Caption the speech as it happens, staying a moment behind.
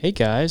Hey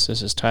guys,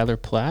 this is Tyler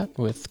Platt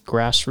with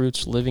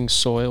Grassroots Living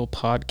Soil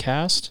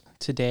Podcast.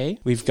 Today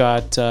we've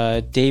got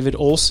David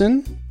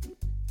Olsen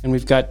and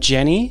we've got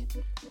Jenny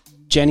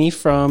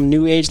from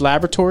New Age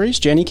Laboratories.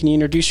 Jenny, can you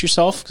introduce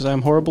yourself because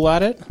I'm horrible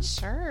at it?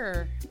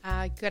 Sure.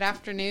 Good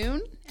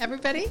afternoon,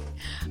 everybody.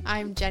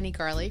 I'm Jenny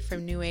Garley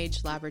from New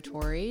Age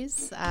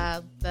Laboratories.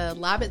 The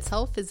lab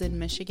itself is in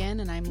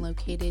Michigan, and I'm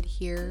located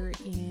here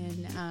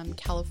in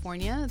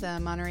California, the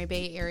Monterey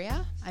Bay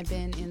area. I've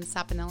been in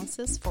sap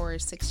analysis for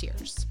 6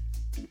 years.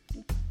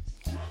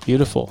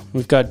 Beautiful.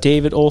 We've got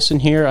David Olsen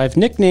here. I've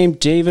nicknamed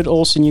David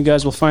Olsen, you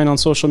guys will find on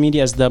social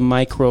media, as the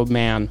Microbe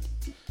Man.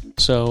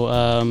 So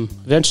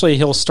eventually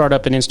he'll start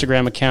up an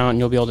Instagram account and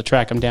you'll be able to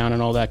track him down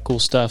and all that cool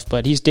stuff.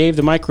 But he's Dave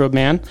the Microbe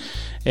Man.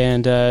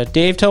 And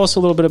Dave, tell us a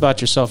little bit about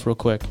yourself real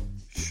quick.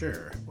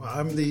 Sure. Well,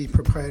 I'm the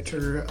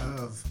proprietor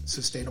of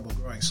Sustainable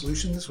Growing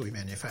Solutions. We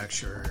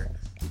manufacture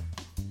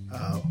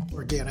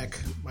organic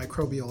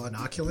microbial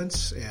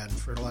inoculants and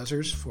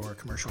fertilizers for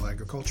commercial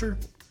agriculture.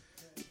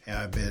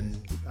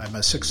 I'm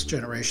a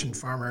sixth-generation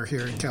farmer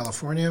here in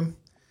California.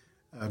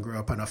 Grew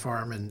up on a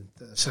farm in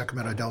the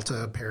Sacramento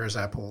Delta, pears,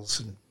 apples,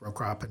 and row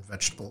crop and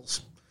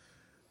vegetables.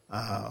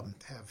 Have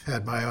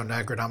had my own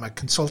agronomic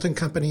consulting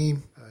company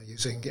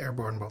using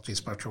airborne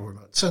multispectral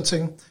remote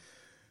sensing.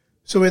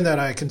 So in that,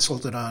 I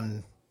consulted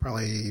on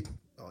probably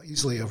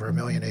easily over 1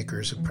 million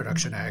acres of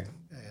production ag,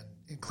 and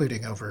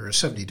including over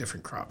 70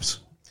 different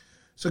crops.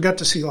 So got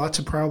to see lots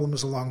of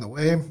problems along the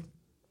way and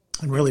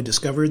really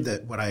discovered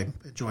that what I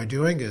enjoy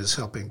doing is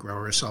helping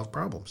growers solve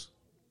problems.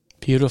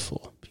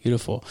 Beautiful.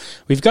 Beautiful.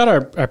 We've got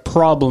our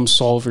problem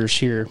solvers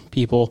here,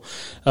 people.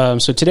 So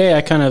today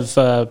I kind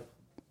of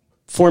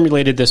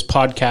formulated this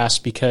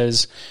podcast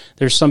because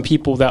there's some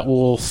people that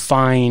will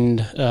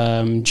find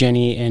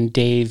Jenny and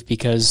Dave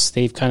because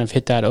they've kind of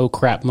hit that oh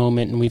crap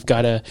moment and we've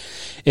got to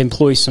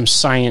employ some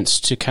science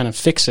to kind of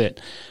fix it.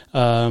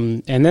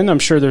 And then I'm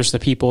sure there's the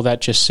people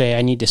that just say,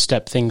 I need to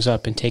step things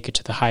up and take it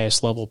to the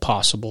highest level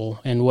possible.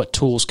 And what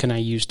tools can I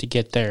use to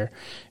get there?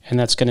 And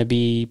that's going to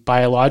be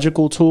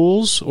biological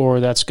tools,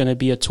 or that's going to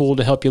be a tool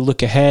to help you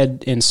look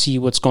ahead and see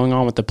what's going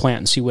on with the plant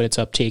and see what it's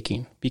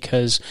uptaking.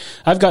 Because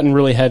I've gotten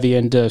really heavy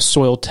into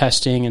soil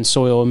testing and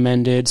soil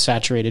amended,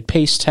 saturated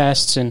paste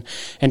tests and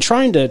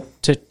trying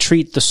to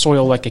treat the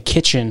soil like a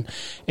kitchen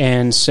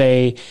and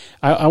say,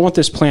 I want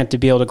this plant to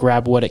be able to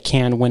grab what it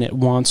can when it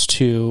wants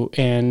to,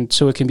 and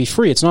so it can be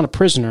free. It's not a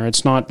prisoner.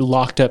 It's not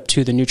locked up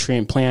to the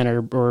nutrient plant,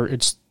 or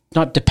it's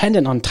not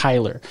dependent on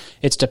Tyler.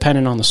 It's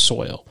dependent on the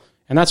soil.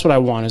 And that's what I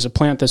want, is a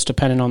plant that's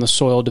dependent on the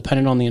soil,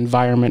 dependent on the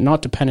environment,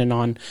 not dependent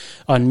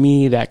on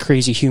me, that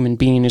crazy human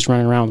being who's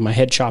running around with my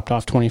head chopped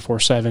off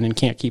 24/7 and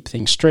can't keep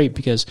things straight,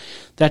 because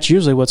that's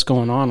usually what's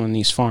going on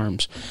these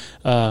farms.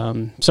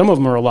 Some of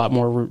them are a lot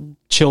more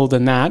chill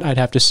than that, I'd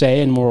have to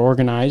say, and more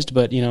organized.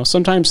 But,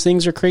 sometimes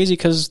things are crazy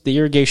because the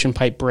irrigation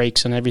pipe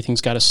breaks and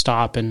everything's got to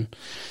stop, and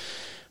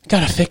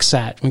got to fix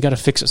that. We got to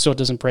fix it so it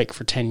doesn't break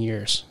for 10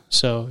 years.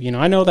 So,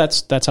 I know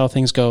that's how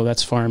things go.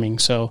 That's farming.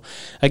 So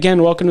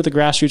again, welcome to the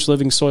Grassroots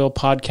Living Soil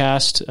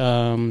Podcast.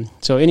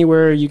 So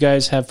anywhere you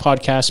guys have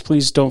podcasts,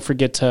 please don't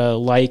forget to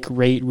like,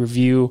 rate,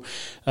 review,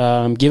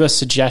 give us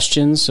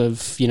suggestions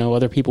of,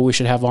 other people we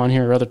should have on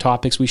here or other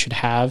topics we should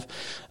have.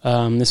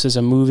 This is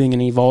a moving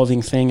and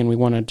evolving thing, and we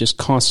want to just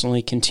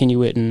constantly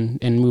continue it and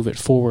move it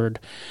forward.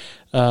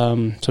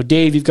 So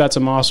Dave, you've got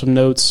some awesome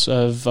notes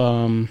of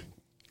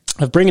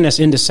bringing us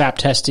into sap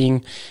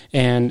testing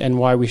and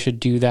why we should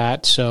do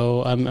that.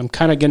 So I'm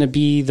kind of going to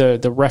be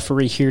the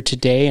referee here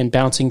today and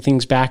bouncing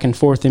things back and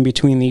forth in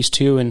between these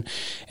two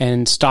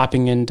and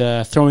stopping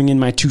and throwing in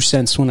my 2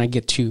 cents when I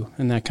get to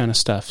and that kind of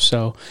stuff.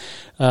 So,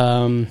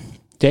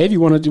 Dave, you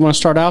want to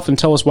start off and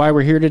tell us why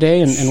we're here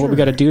today and Sure. what we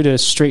got to do to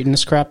straighten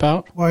this crap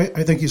out? Well,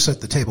 I think you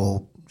set the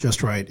table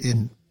just right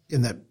in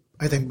that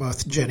I think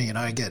both Jenny and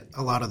I get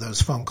a lot of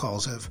those phone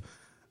calls of,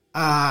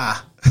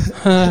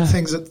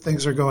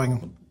 things are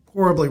going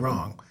horribly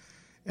wrong.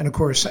 And of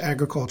course,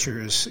 agriculture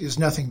is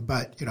nothing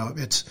but,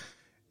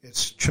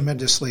 it's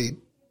tremendously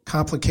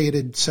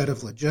complicated set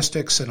of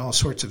logistics and all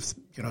sorts of,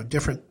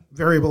 different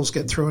variables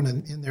get thrown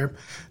in there.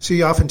 So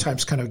you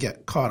oftentimes kind of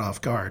get caught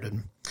off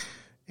guard.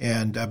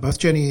 And both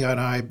Jenny and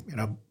I,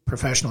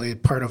 professionally,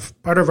 part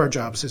of our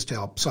jobs is to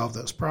help solve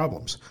those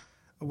problems.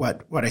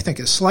 What I think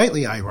is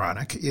slightly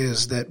ironic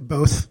is that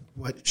both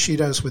what she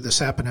does with the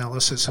sap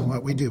analysis and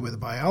what we do with the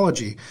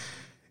biology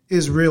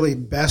is really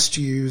best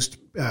used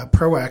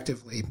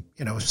proactively,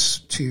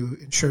 to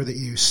ensure that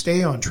you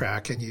stay on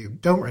track and you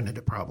don't run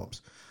into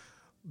problems.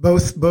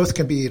 Both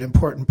can be an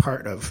important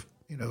part of,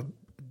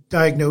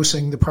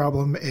 diagnosing the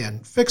problem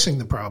and fixing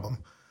the problem,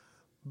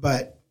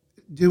 but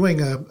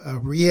doing a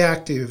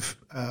reactive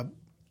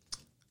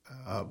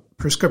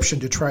prescription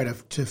to try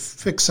to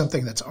fix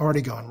something that's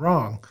already gone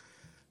wrong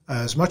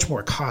is much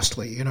more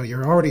costly.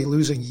 You're already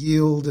losing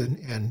yield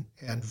and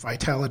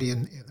vitality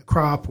in the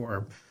crop,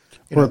 or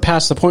Or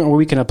past the point where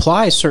we can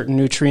apply certain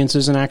nutrients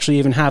and actually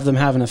even have them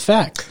have an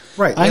effect.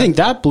 Right. I think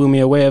that blew me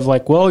away of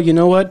like, well, you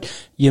know what?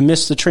 You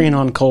missed the train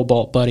on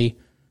cobalt, buddy.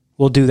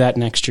 we'll do that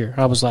next year.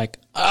 I was like,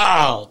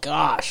 oh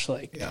gosh,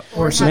 like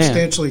or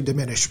substantially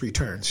diminished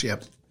returns.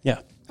 Yep. Yeah.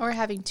 Or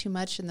having too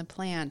much in the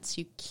plants.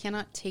 You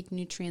cannot take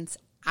nutrients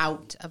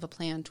out of a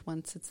plant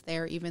once it's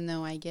there, even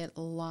though I get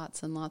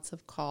lots and lots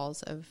of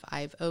calls of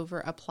I've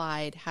over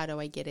applied. How do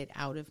I get it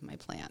out of my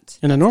plant?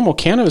 And a normal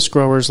cannabis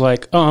grower is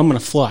like, oh, I'm going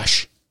to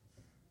flush.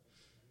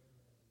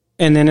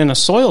 And then in a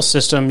soil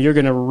system, you're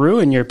going to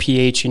ruin your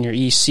pH and your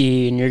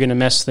EC, and you're going to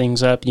mess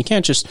things up. You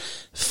can't just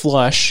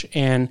flush.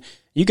 And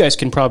you guys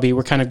can probably,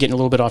 we're kind of getting a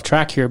little bit off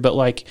track here, but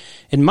like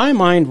in my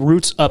mind,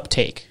 roots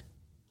uptake.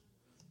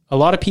 A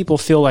lot of people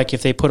feel like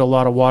if they put a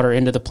lot of water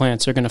into the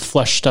plants, they're going to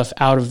flush stuff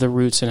out of the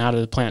roots and out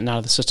of the plant and out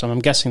of the system. I'm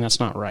guessing that's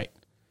not right.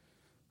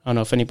 I don't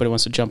know if anybody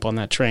wants to jump on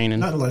that train. And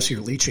not unless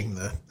you're leaching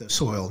the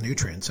soil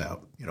nutrients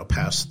out,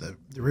 past the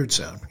root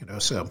zone,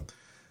 So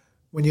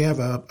when you have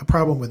a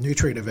problem with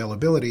nutrient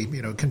availability,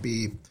 it can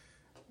be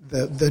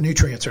the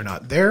nutrients are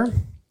not there.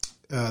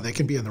 They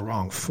can be in the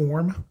wrong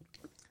form.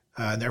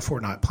 And therefore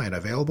not plant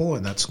available,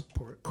 and that's,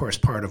 of course,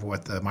 part of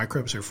what the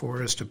microbes are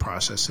for, is to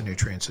process the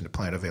nutrients into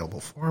plant available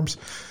forms.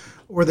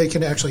 Or they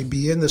can actually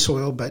be in the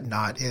soil but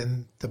not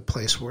in the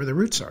place where the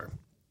roots are.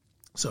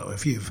 So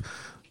if you've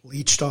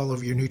leached all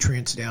of your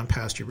nutrients down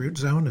past your root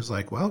zone, it's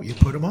like, well, you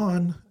put them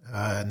on,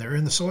 and they're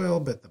in the soil,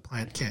 but the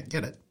plant can't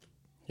get it.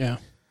 Yeah.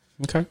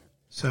 Okay.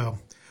 So,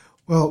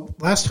 well,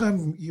 last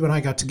time you and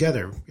I got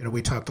together,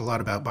 we talked a lot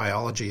about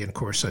biology, and of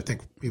course, I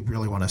think we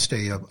really want to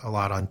stay a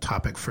lot on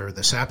topic for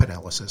the SAP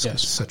analysis. Yes.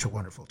 It's such a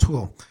wonderful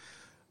tool.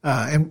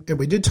 And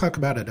we did talk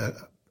about it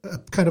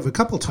kind of a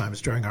couple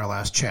times during our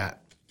last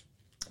chat.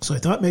 So I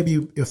thought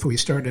maybe if we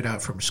started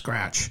out from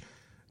scratch,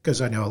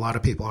 because I know a lot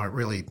of people aren't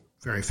really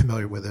very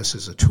familiar with this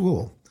as a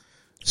tool.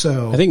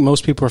 So I think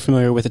most people are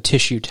familiar with a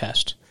tissue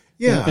test.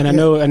 Yeah. And I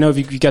know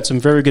you got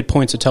some very good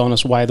points of telling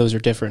us why those are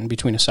different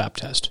between a SAP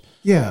test.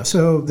 Yeah,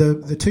 so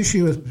the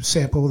tissue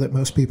sample that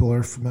most people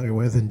are familiar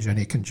with, and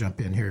Jenny can jump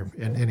in here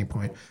at any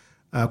point.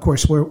 Of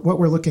course,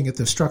 we're looking at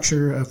the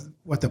structure of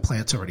what the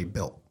plant's already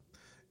built.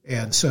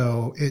 And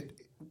so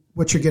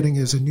what you're getting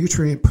is a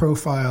nutrient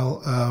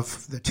profile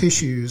of the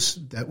tissues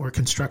that were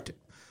constructed.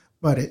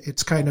 But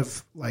it's kind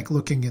of like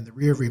looking in the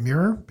rearview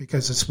mirror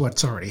because it's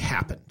what's already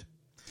happened.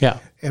 Yeah.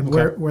 And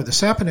where the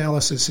SAP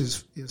analysis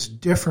is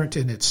different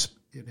in its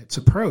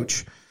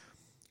approach,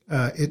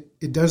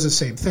 it does the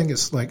same thing.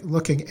 It's like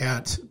looking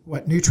at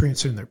what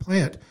nutrients are in their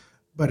plant,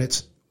 but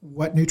it's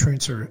what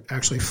nutrients are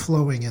actually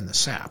flowing in the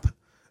sap.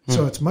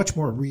 So it's much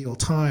more real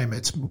time.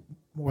 It's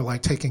more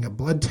like taking a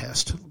blood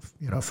test,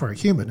 for a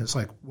human. It's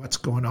like, what's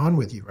going on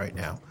with you right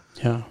now?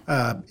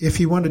 Yeah. If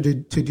you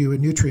wanted to do a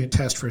nutrient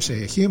test for,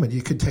 say, a human,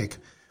 you could take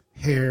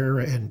hair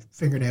and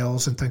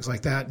fingernails and things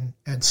like that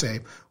and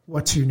say,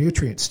 what's your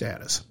nutrient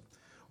status?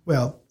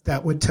 Well,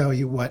 that would tell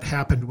you what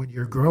happened when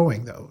you're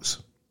growing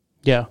those.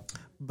 Yeah.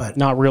 But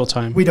not real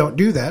time. We don't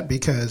do that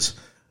because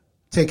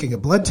taking a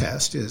blood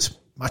test is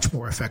much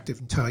more effective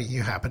in telling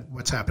you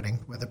what's happening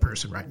with a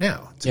person right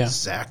now. It's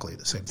exactly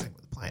the same thing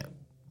with the plant.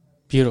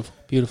 Beautiful,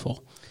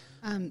 beautiful.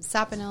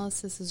 SAP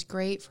analysis is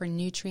great for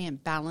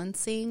nutrient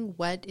balancing.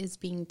 What is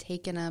being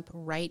taken up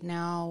right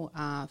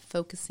now,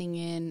 focusing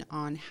in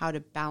on how to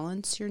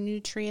balance your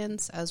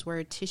nutrients, as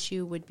where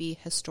tissue would be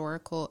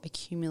historical,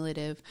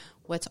 accumulative,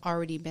 what's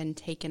already been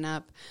taken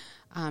up,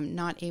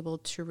 not able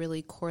to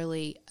really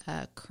correlate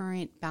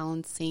current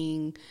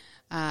balancing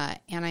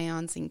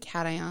anions and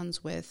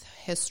cations with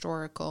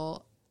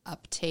historical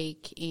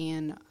uptake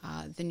and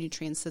the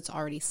nutrients that's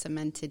already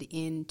cemented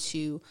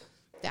into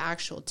the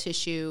actual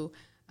tissue.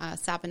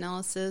 SAP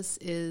analysis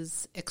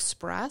is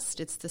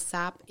expressed. It's the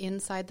sap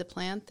inside the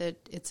plant that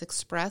it's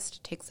expressed.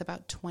 It takes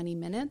about 20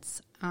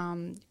 minutes.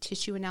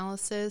 Tissue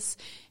analysis,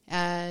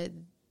 that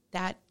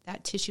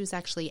tissue is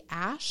actually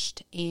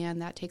ashed,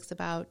 and that takes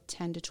about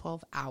 10 to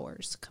 12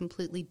 hours.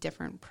 Completely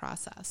different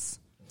process.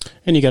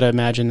 And you got to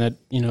imagine that,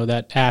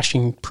 that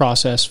ashing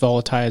process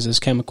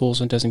volatilizes chemicals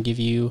and doesn't give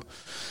you,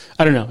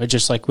 I don't know, it's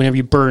just like whenever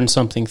you burn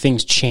something,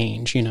 things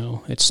change,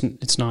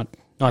 it's not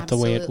the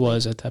way it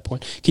was at that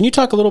point. Can you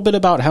talk a little bit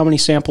about how many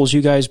samples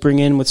you guys bring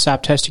in with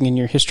SAP testing and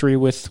your history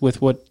with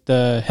what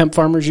the hemp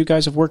farmers you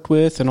guys have worked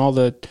with and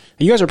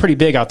you guys are pretty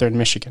big out there in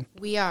Michigan.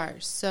 We are.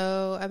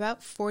 So about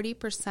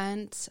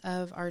 40%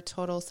 of our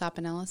total SAP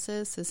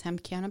analysis is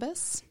hemp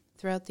cannabis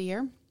throughout the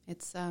year.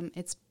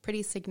 It's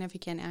pretty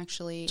significant,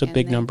 actually. It's a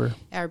big number.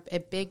 A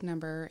big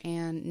number.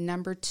 And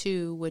number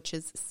 2, which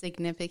is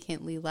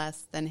significantly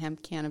less than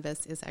hemp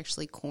cannabis, is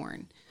actually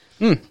corn.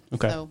 Okay.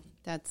 So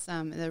that's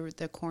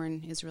the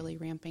corn is really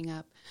ramping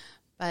up.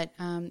 But,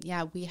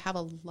 we have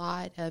a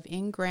lot of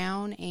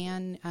in-ground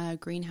and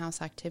greenhouse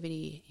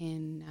activity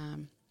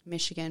in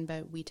Michigan,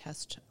 but we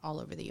test all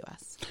over the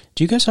U.S.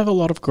 Do you guys have a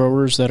lot of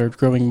growers that are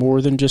growing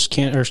more than just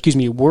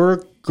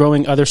were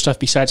growing other stuff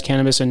besides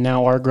cannabis and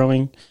now are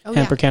growing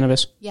hemp or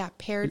cannabis? Yeah,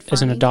 paired farming.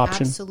 As an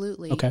adoption?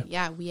 Absolutely. Okay.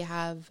 Yeah, we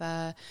have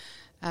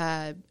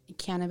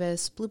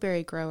cannabis,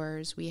 blueberry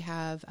growers. We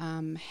have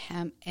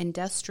hemp,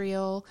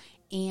 industrial,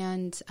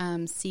 and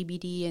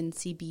CBD and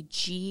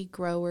CBG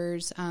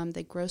growers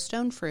that grow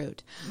stone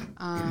fruit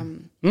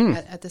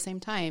at the same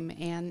time,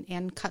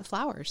 and cut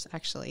flowers,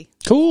 actually.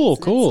 Cool.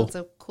 It's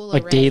a cool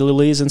like array.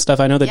 daylilies and stuff.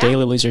 I know the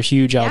daylilies are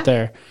huge out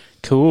there.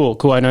 Cool.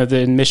 I know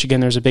that in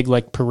Michigan there's a big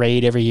like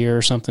parade every year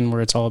or something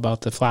where it's all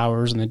about the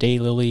flowers and the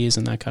daylilies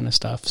and that kind of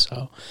stuff.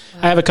 So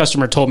I have a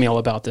customer told me all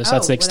about this.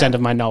 That's the extent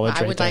of my knowledge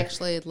I right would there.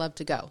 actually love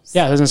to go. So.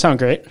 Yeah, doesn't it sound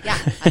great? Yeah,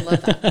 I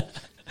love that.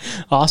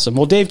 Awesome.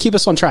 Well, Dave, keep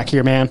us on track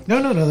here, man.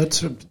 No,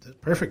 that's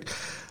perfect.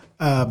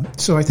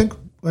 So I think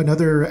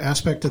another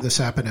aspect of the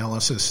sap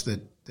analysis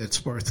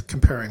that's worth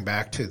comparing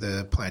back to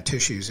the plant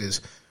tissues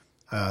is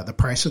the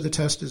price of the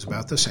test is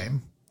about the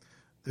same.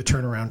 The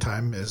turnaround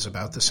time is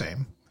about the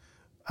same.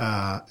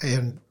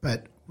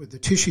 But with the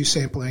tissue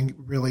sampling,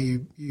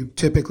 really, you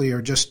typically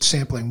are just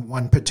sampling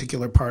one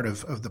particular part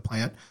of the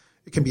plant.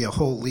 It can be a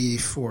whole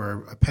leaf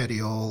or a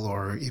petiole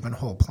or even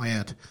whole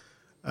plant.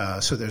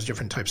 So there's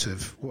different types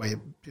of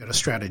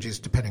strategies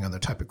depending on the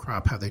type of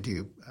crop, how they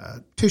do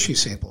tissue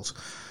samples.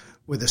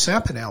 With the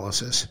sap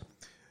analysis,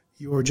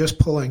 you're just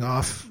pulling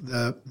off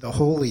the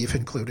whole leaf,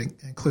 including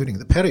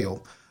the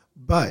petiole,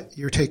 but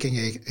you're taking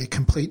a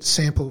complete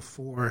sample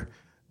for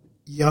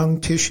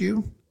young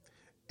tissue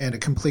and a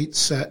complete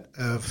set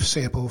of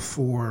sample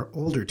for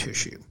older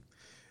tissue.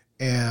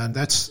 And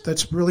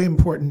that's really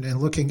important in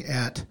looking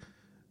at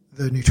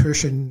the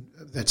nutrition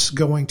that's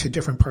going to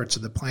different parts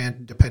of the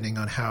plant depending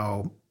on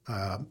how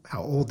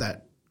old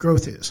that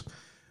growth is.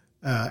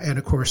 And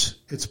of course,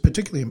 it's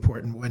particularly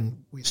important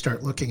when we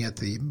start looking at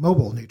the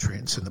mobile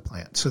nutrients in the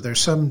plant. So there's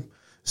some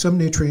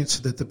nutrients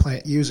that the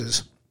plant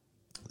uses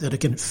that it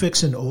can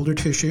fix in older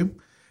tissue,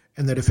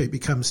 and that if it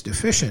becomes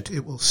deficient,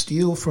 it will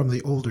steal from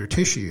the older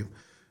tissue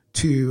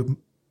to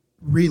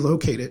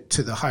relocate it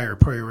to the higher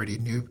priority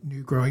new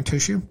growing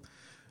tissue.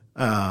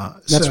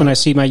 That's when I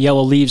see my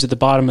yellow leaves at the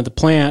bottom of the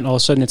plant. All of a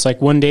sudden, it's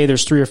like one day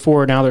there's 3 or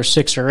 4, now there's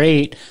 6 or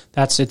 8.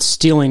 It's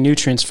stealing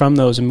nutrients from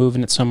those and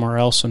moving it somewhere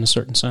else in a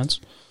certain sense.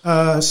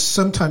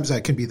 Sometimes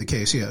that can be the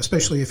case, yeah,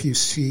 especially if you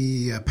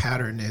see a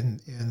pattern in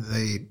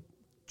the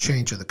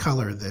change of the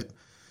color that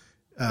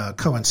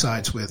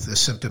coincides with the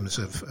symptoms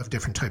of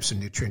different types of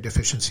nutrient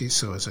deficiencies.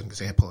 So as an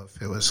example,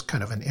 if it was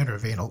kind of an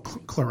intervenal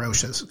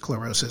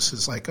chlorosis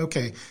is like,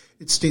 okay,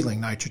 it's stealing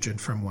nitrogen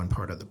from one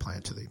part of the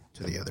plant to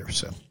the other.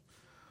 So,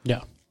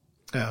 yeah.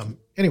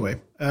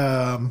 Anyway,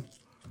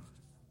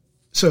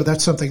 so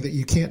that's something that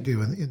you can't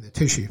do in the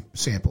tissue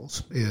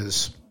samples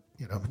is,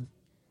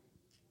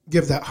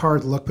 give that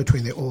hard look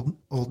between the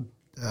old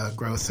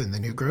growth and the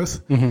new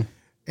growth. Mm-hmm.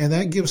 And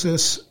that gives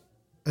us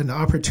an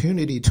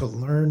opportunity to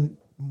learn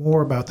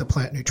more about the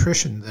plant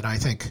nutrition than I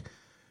think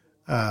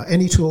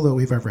any tool that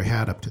we've ever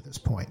had up to this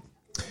point.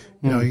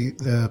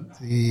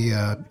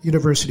 The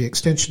university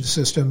extension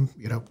system,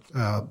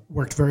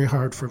 worked very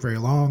hard for very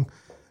long,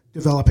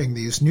 developing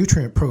these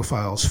nutrient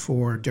profiles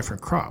for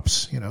different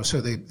crops.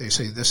 So they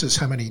say this is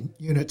how many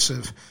units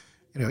of,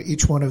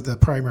 each one of the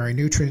primary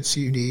nutrients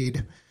you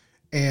need,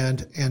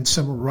 and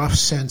some rough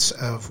sense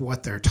of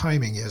what their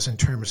timing is in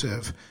terms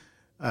of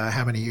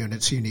how many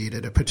units you need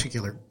at a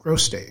particular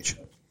growth stage.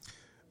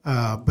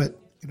 But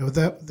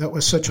that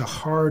was such a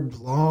hard,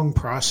 long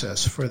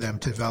process for them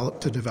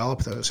to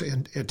develop those,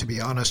 and to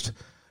be honest,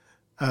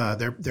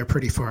 they're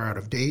pretty far out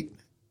of date,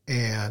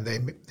 and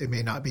they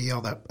may not be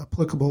all that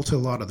applicable to a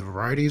lot of the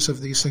varieties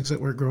of these things that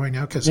we're growing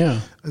now, because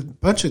a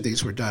bunch of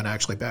these were done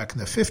actually back in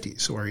the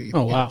 50s or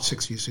even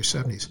 60s or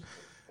 70s.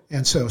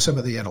 And so some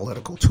of the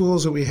analytical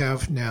tools that we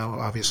have now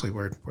obviously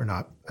were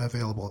not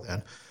available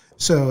then.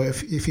 So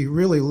if you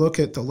really look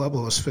at the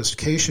level of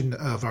sophistication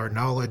of our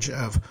knowledge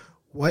of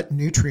what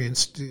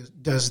nutrients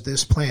does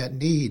this plant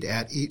need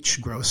at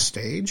each growth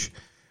stage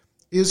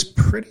is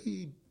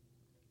pretty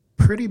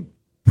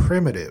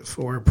primitive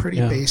or pretty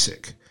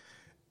basic.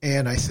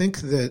 And I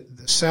think that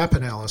the SAP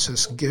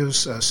analysis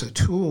gives us a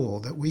tool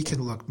that we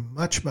can look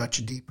much,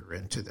 much deeper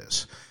into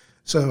this.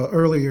 So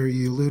earlier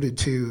you alluded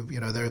to,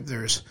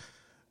 there's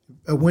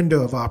a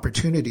window of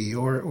opportunity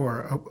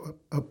or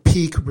a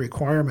peak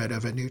requirement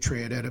of a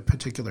nutrient at a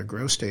particular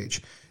growth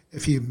stage.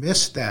 If you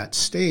miss that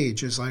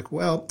stage, it's like,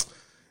 well,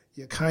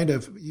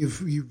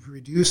 you've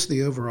reduced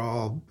the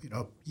overall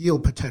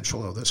yield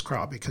potential of this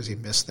crop because you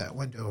missed that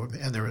window,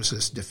 and there was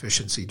this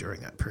deficiency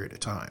during that period of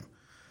time.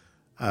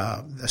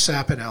 The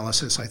SAP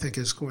analysis, I think,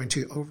 is going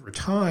to over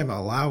time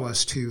allow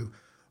us to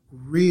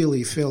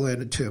really fill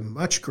into a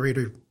much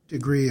greater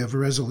degree of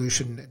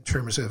resolution in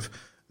terms of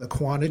the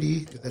quantity,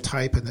 the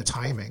type, and the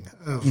timing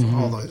of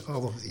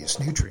all of these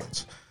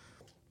nutrients.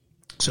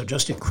 So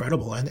just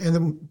incredible. And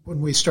then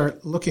when we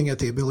start looking at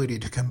the ability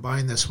to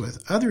combine this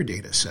with other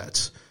data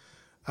sets,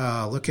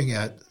 looking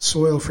at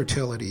soil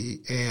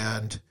fertility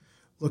and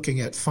looking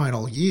at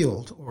final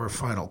yield or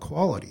final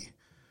quality,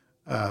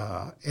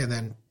 and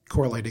then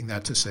correlating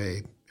that to,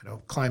 say,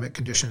 climate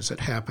conditions that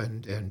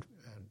happened, and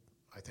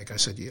I think I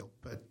said yield,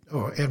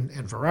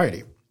 and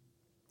variety.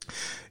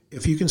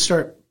 If you can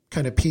start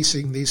kind of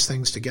piecing these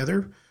things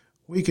together,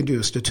 we can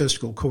do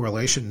statistical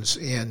correlations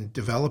in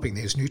developing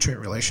these nutrient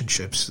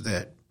relationships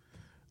that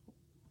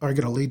are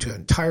going to lead to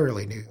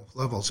entirely new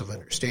levels of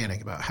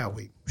understanding about how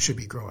we should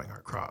be growing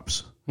our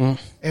crops.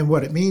 And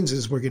what it means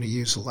is we're going to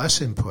use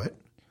less input,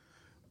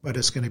 but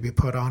it's going to be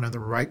put on in the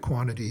right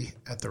quantity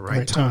at the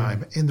right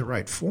time in the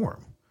right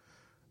form.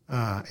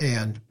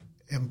 And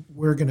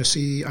we're going to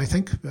see, I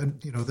think,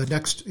 the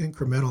next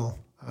incremental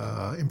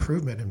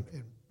improvement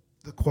in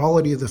the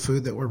quality of the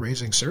food that we're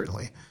raising,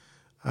 certainly,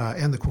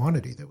 and the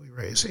quantity that we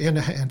raise,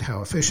 and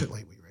how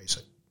efficiently we raise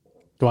it.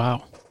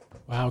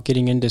 Wow,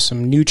 getting into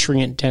some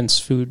nutrient-dense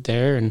food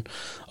there, and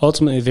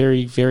ultimately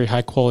very, very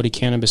high-quality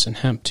cannabis and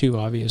hemp, too,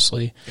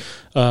 obviously.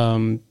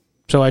 So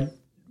I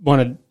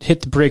want to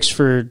hit the brakes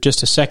for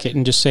just a second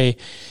and just say,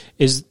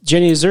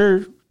 Jenny,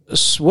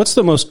 what's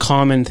the most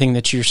common thing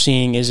that you're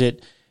seeing? Is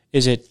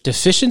it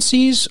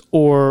deficiencies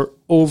or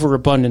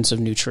overabundance of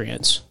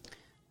nutrients?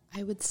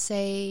 I would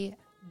say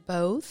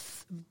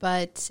both,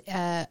 but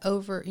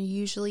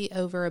usually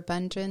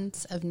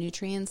overabundance of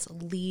nutrients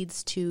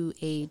leads to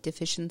a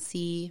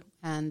deficiency,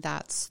 and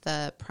that's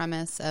the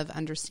premise of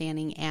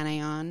understanding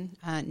anion,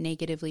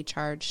 negatively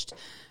charged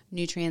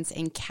nutrients,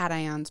 and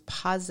cations,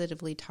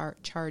 positively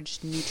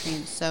charged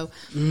nutrients. So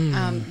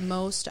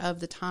most of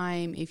the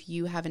time, if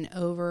you have an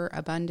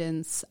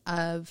overabundance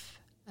of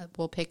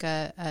we'll pick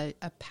a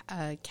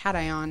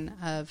cation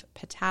of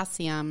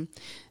potassium,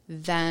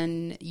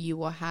 then you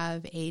will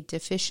have a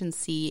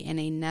deficiency in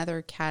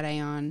another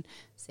cation,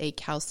 say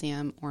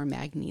calcium or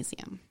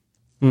magnesium.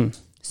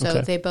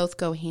 So they both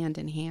go hand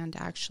in hand,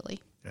 actually.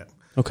 Yeah.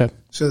 Okay.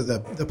 So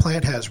the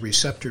plant has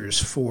receptors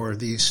for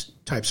these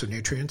types of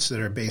nutrients that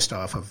are based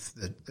off of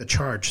the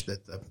charge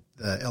that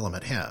the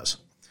element has.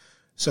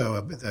 So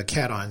the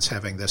cations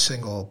having the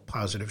single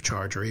positive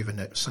charge, or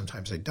even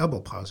sometimes a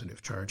double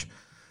positive charge.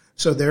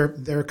 So they're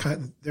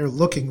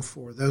looking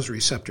for those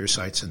receptor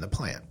sites in the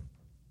plant,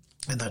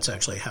 and that's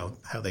actually how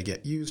they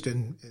get used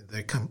in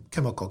the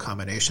chemical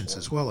combinations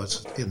as well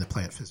as in the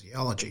plant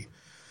physiology.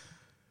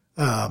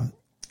 And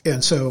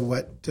so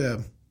what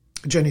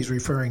Jenny's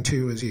referring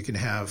to is you can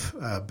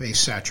have base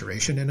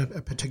saturation in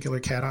a particular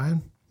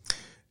cation,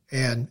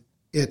 and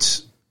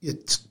it's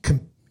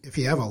if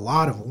you have a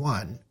lot of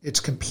one,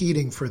 it's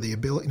competing for the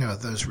ability,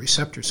 those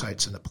receptor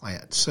sites in the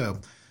plant. So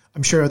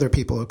I'm sure other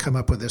people have come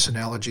up with this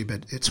analogy,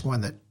 but it's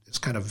one that is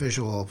kind of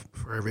visual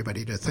for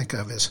everybody to think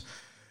of. Is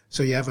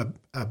so you have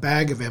a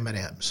bag of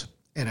M&Ms,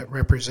 and it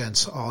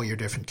represents all your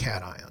different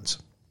cations.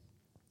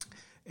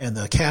 And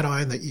the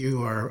cation that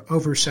you are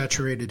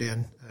oversaturated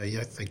in,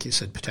 I think you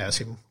said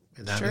potassium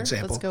in that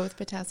example. Let's go with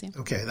potassium.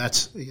 Okay,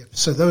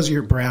 so those are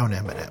your brown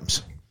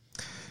M&Ms.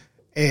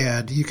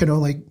 And you can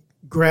only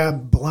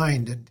grab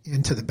blind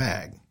into the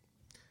bag.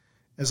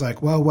 It's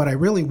like, well, what I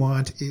really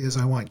want is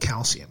I want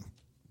calcium,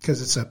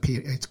 because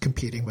it's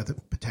competing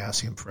with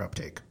potassium for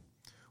uptake,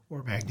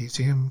 or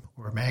magnesium,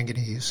 or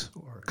manganese,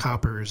 or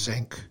copper,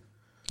 zinc.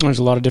 There's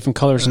a lot of different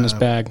colors in this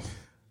bag.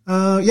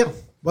 Yeah.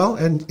 Well,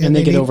 and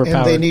they get overpowered.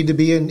 And they need to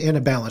be in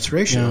a balanced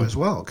ratio as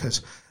well,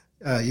 because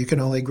you can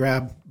only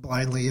grab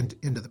blindly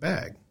into the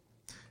bag.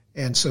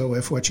 And so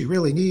if what you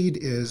really need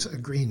is a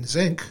green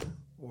zinc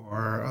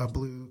or a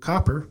blue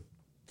copper,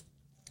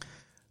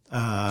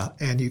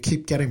 and you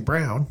keep getting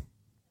brown,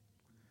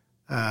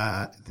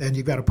 then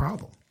you've got a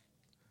problem.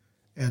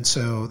 And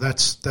so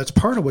that's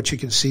part of what you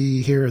can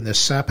see here in this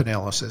SAP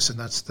analysis, and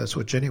that's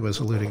what Jenny was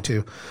alluding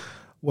to,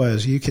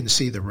 was you can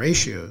see the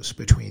ratios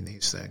between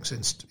these things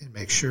and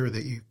make sure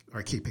that you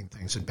are keeping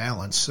things in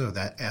balance, so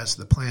that as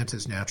the plant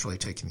is naturally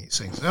taking these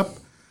things up,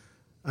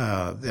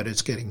 that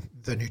it's getting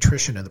the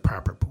nutrition in the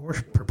proper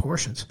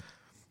proportions.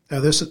 Now,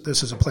 this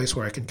is a place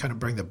where I can kind of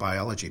bring the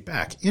biology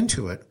back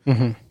into it,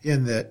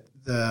 in that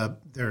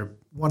they're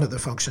one of the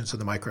functions of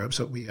the microbes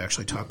that we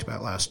actually talked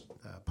about last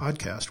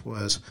podcast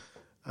was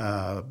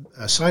a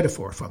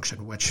cytophore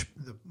function, which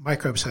the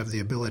microbes have the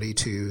ability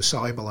to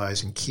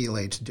solubilize and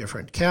chelate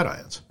different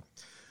cations.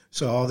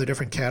 So all the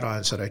different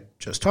cations that I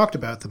just talked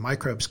about, the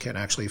microbes can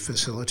actually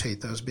facilitate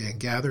those being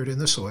gathered in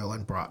the soil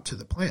and brought to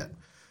the plant.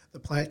 The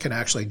plant can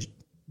actually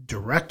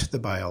direct the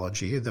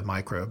biology of the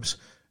microbes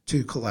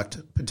to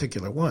collect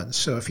particular ones.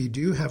 So if you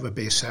do have a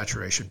base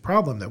saturation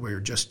problem that we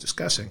were just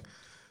discussing,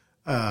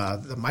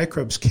 the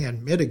microbes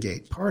can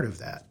mitigate part of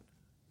that.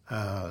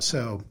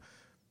 So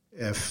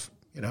if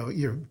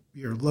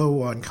you're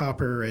low on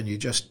copper and you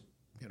just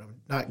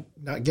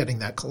not getting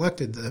that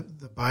collected,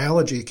 the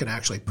biology can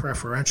actually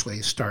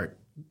preferentially start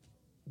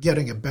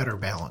getting a better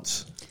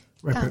balance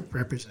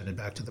represented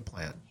back to the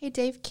plant. Hey,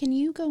 Dave, can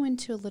you go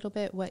into a little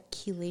bit what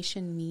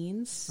chelation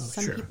means?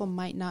 Some sure. people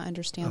might not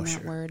understand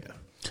that word.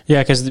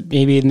 Yeah, because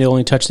maybe the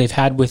only touch they've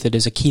had with it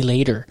is a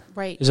chelator.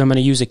 Right. Because I'm going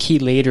to use a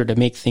chelator to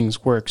make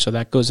things work. So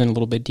that goes in a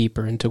little bit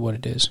deeper into what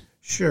it is.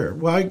 Sure.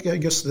 Well, I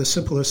guess the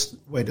simplest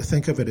way to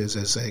think of it is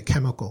as a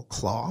chemical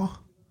claw.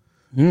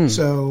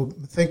 So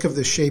think of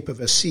the shape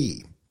of a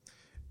C,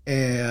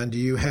 and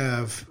you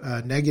have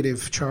a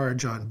negative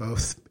charge on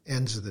both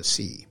ends of the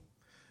C.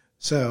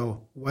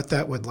 So what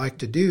that would like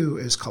to do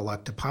is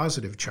collect a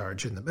positive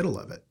charge in the middle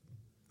of it.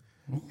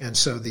 And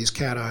so these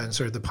cations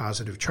are the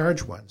positive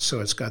charge ones. So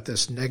it's got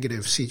this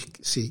negative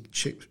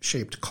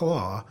C-shaped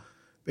claw,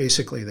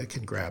 basically, that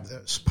can grab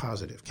those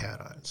positive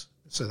cations.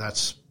 So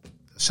that's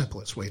the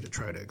simplest way to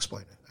try to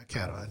explain it. A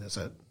cation is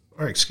the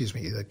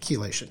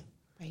chelation.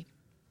 Right.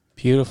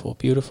 Beautiful,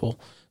 beautiful.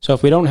 So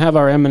if we don't have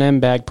our M&M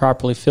bag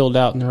properly filled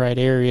out in the right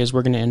areas,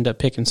 we're going to end up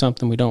picking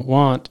something we don't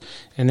want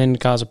and then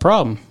cause a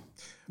problem.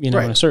 In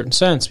a certain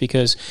sense,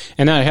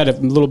 and I had a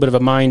little bit of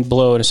a mind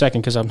blow in a second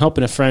because I'm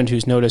helping a friend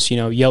who's noticed,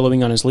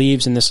 yellowing on his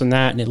leaves and this and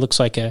that, and it looks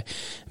like a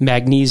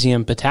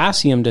magnesium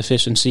potassium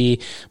deficiency.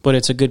 But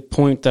it's a good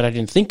point that I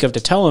didn't think of to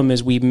tell him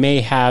is we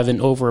may have an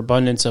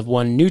overabundance of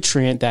one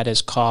nutrient that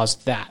has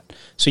caused that.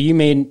 So you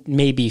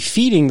may be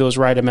feeding those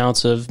right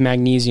amounts of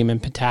magnesium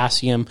and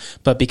potassium,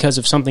 but because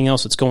of something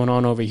else that's going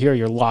on over here,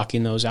 you're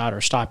locking those out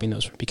or stopping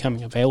those from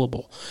becoming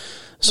available.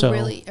 So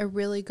a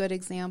really good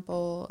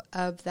example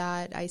of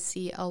that I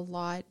see a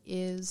lot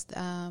is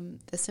the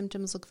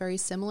symptoms look very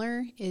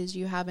similar. Is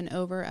you have an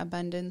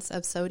overabundance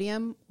of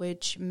sodium,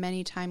 which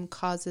many times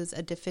causes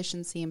a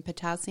deficiency in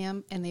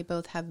potassium, and they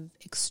both have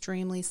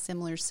extremely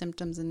similar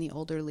symptoms in the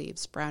older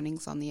leaves,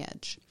 brownings on the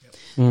edge.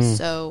 Yep.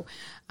 So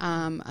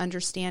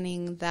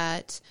understanding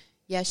that,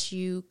 yes,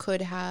 you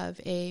could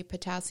have a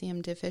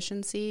potassium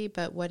deficiency,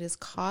 but what is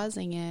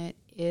causing it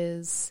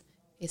is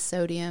a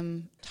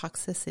sodium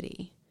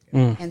toxicity.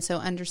 And so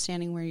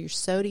understanding where your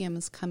sodium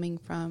is coming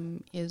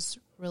from is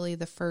really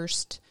the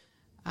first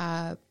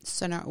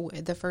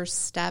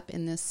step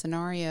in this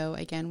scenario.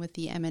 Again, with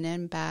the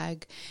M&M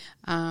bag,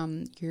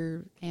 the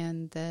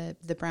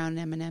brown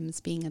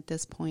M&Ms being at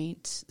this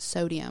point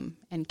sodium,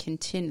 and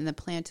the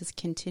plant is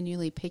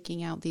continually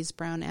picking out these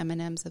brown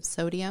M&Ms of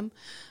sodium.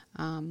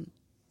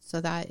 So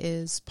that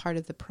is part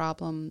of the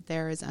problem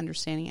there, is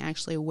understanding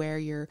actually where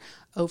your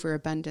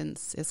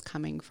overabundance is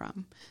coming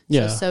from.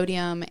 Yeah. So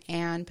sodium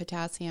and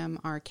potassium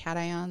are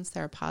cations.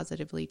 They're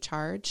positively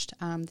charged.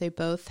 They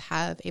both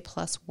have a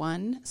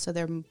 +1, so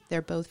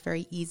they're both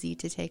very easy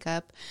to take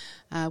up.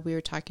 We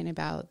were talking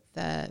about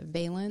the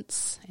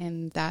valence,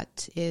 and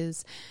that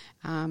is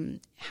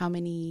how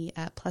many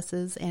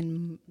pluses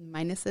and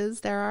minuses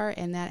there are,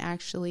 and that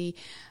actually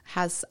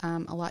has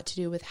a lot to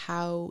do with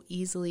how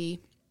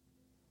easily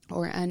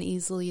or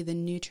uneasily the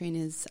nutrient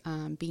is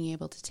being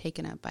able to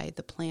taken up by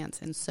the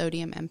plants. And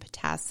sodium and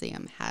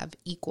potassium have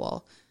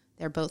equal.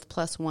 They're both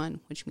 +1,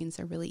 which means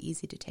they're really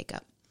easy to take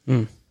up.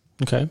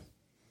 Okay.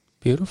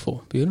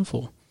 Beautiful,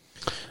 beautiful.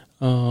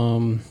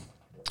 So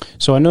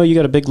I know you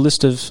got a big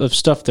list of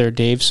stuff there,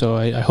 Dave, so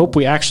I hope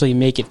we actually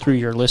make it through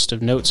your list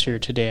of notes here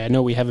today. I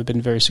know we haven't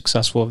been very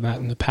successful in that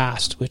in the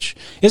past, which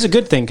is a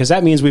good thing because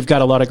that means we've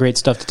got a lot of great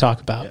stuff to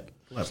talk about.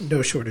 Yeah,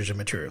 no shortage of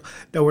material.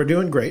 No, we're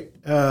doing great.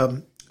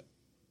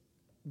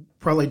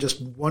 Probably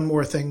just one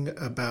more thing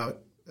about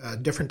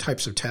different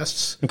types of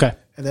tests. Okay.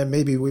 And then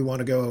maybe we want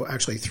to go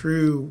actually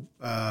through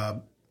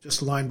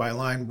just line by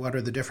line, what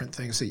are the different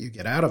things that you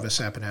get out of a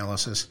SAP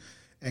analysis,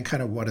 and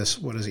kind of what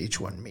does each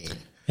one mean?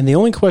 And the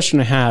only question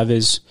I have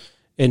is,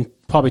 and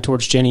probably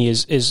towards Jenny,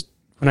 is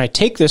when I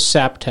take this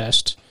SAP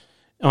test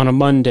on a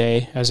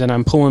Monday, as in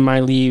I'm pulling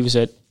my leaves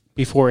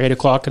before 8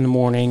 o'clock in the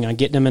morning, I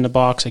get them in a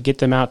box, I get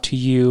them out to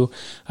you,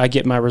 I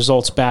get my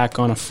results back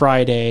on a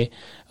Friday.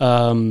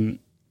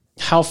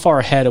 How far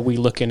ahead are we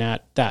looking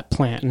at that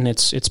plant and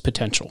its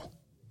potential?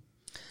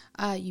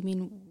 You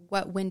mean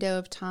what window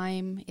of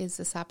time is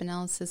the SAP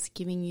analysis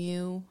giving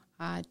you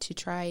to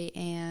try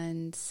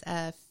and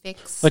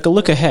fix? Like a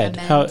look ahead.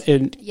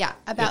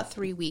 About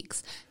 3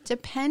 weeks,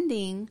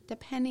 depending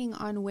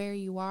on where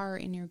you are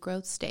in your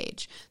growth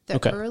stage.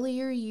 The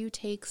earlier you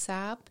take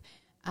SAP,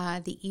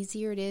 the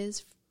easier it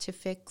is to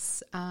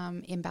fix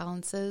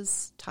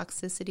imbalances,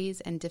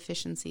 toxicities, and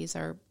deficiencies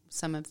are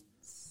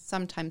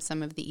sometimes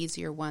some of the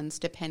easier ones,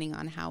 depending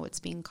on how it's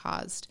being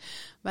caused.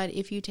 But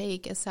if you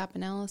take a SAP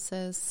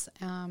analysis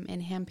in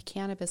hemp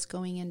cannabis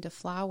going into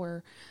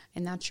flower,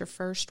 and that's your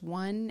first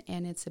one,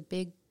 and it's a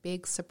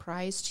big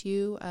surprise to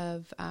you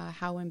of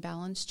how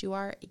imbalanced you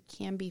are, it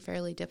can be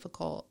fairly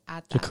difficult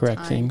at that time. To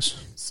correct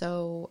things.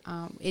 So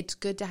it's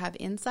good to have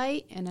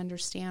insight and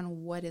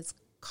understand what is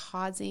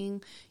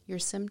causing your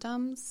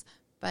symptoms.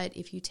 But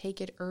if you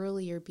take it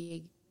earlier,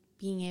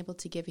 being able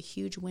to give a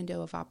huge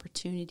window of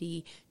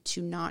opportunity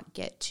to not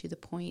get to the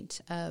point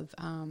of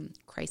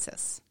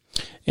crisis.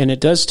 And it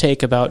does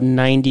take about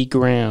 90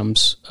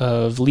 grams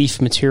of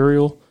leaf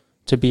material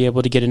to be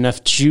able to get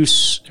enough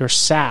juice or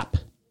sap,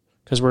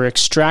 because we're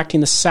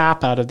extracting the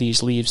sap out of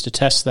these leaves to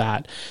test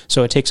that.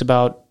 So it takes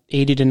about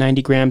 80 to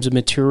 90 grams of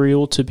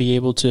material to be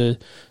able to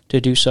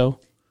do so.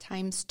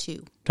 Times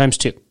two.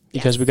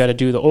 Because we got to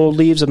do the old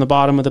leaves on the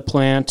bottom of the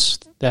plant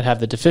that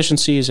have the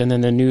deficiencies, and then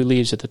the new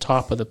leaves at the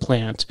top of the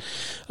plant.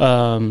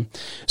 So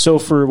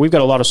we've got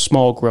a lot of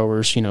small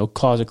growers,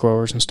 closet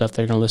growers and stuff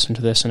that are going to listen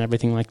to this and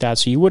everything like that.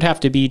 So you would have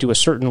to be to a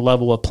certain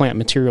level of plant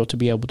material to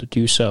be able to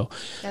do so.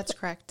 That's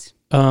correct.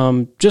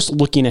 just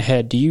looking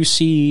ahead, do you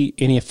see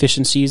any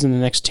efficiencies in the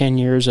next 10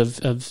 years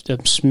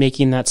of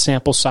making that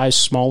sample size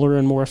smaller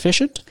and more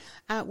efficient?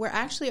 We're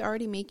actually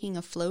already making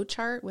a flow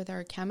chart with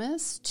our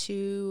chemists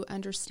to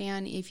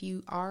understand if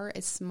you are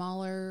a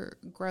smaller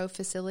grow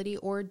facility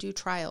or do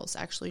trials.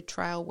 Actually,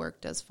 trial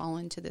work does fall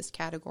into this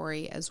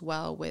category as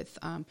well with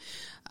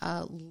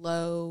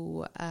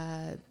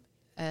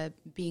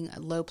being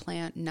low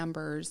plant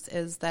numbers,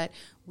 is that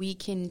we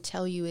can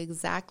tell you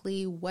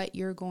exactly what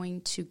you're going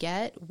to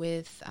get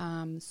with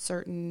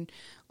certain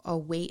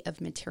weight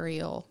of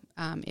material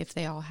if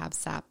they all have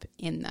sap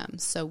in them.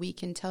 So we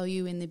can tell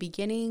you in the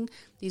beginning,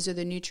 these are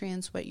the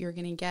nutrients, what you're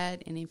going to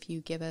get. And if you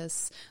give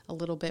us a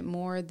little bit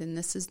more, then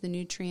this is the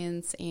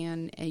nutrients.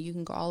 And you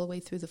can go all the way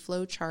through the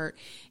flow chart.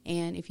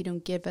 And if you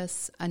don't give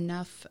us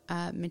enough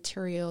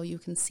material, you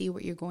can see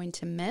what you're going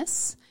to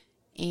miss.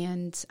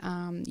 And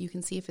you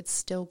can see if it's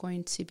still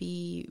going to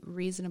be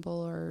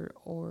reasonable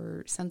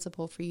or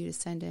sensible for you to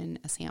send in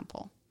a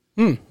sample.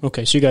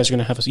 Okay, so you guys are going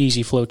to have an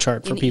easy flow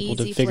chart for people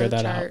to figure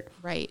that out.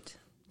 Right.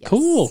 Yes.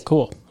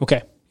 Cool.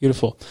 Okay,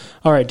 beautiful.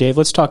 All right, Dave,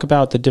 let's talk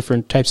about the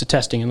different types of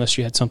testing, unless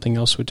you had something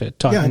else to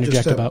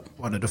interject about.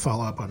 Wanted to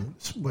follow up on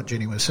what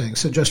Jenny was saying.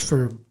 So just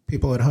for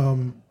people at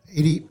home,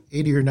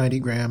 80 or 90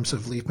 grams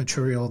of leaf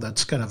material,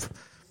 that's kind of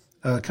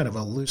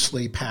a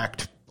loosely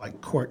packed, like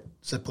quart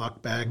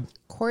Ziploc bag.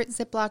 Quart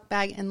Ziploc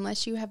bag,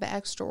 unless you have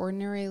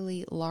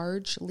extraordinarily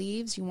large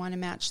leaves. You want to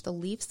match the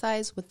leaf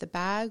size with the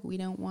bag. We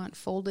don't want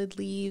folded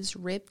leaves,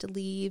 ripped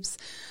leaves.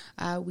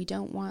 We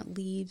don't want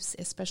leaves,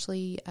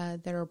 especially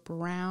that are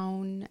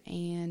brown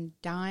and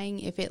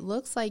dying. If it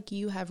looks like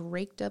you have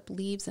raked up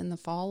leaves in the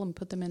fall and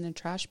put them in a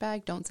trash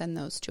bag, don't send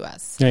those to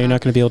us. Yeah, you're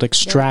not going to be able to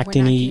extract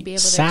any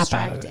sap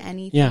out of it.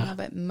 Anything of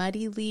it.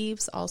 Muddy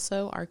leaves,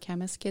 also, our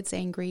chemist gets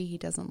angry. He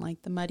doesn't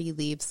like the muddy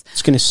leaves.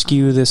 It's going to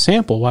skew the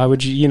sample. Why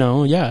would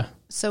you, yeah.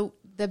 So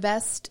the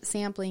best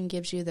sampling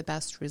gives you the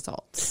best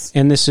results.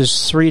 And this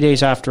is 3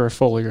 days after a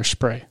foliar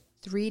spray.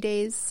 3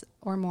 days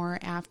or more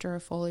after a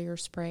foliar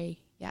spray,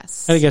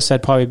 yes. I guess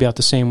that'd probably be about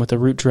the same with the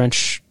root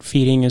drench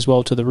feeding as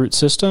well to the root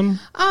system.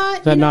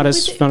 With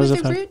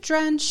the root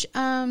drench,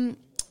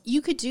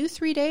 you could do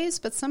 3 days,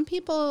 but some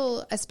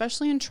people,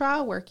 especially in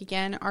trial work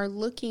again, are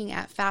looking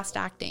at fast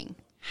acting.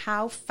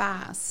 How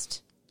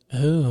fast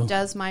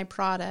does my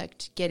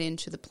product get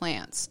into the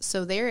plants?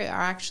 So they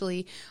are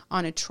actually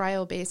on a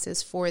trial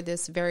basis for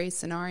this very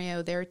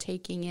scenario. They're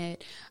taking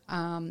it,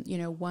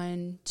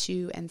 1,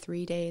 2, and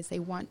 3 days. They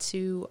want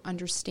to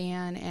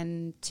understand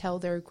and tell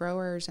their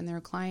growers and their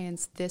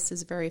clients, this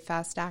is very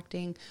fast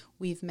acting.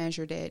 We've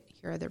measured it.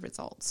 Here are the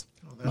results.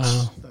 Well,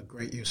 that's a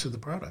great use of the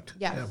product.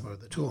 Yeah. Or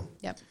the tool.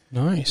 Yep.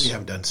 Nice. We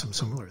have done some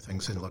similar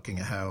things in looking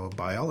at how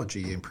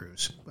biology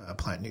improves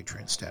plant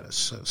nutrient status.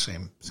 So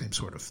same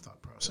sort of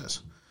thought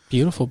process.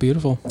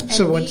 Beautiful. And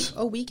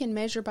so we can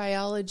measure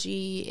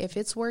biology. If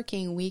it's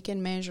working, we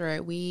can measure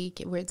it.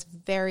 It's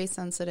very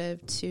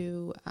sensitive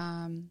to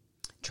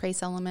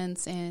trace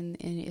elements, and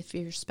if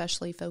you're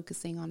especially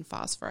focusing on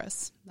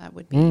phosphorus, that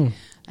would be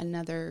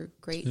another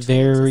great tool.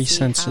 Very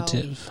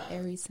sensitive.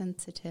 Very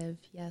sensitive,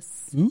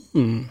 yes.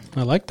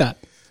 I like that.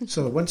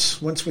 So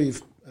once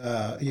we've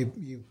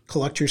you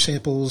collect your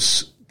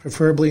samples,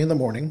 preferably in the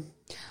morning.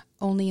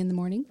 Only in the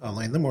morning.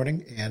 Only in the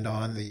morning, and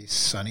on the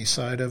sunny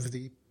side of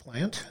the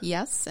plant.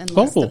 Yes,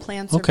 unless the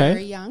plants are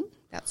very young.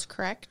 That's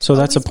correct. So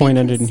that's a point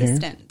I didn't hear.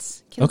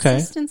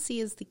 Consistency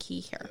is the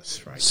key here.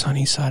 That's right.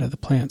 Sunny side of the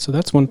plant. So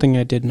that's one thing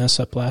I did mess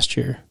up last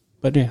year.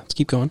 But yeah, let's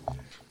keep going.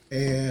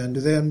 And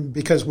then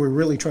because we're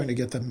really trying to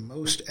get the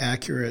most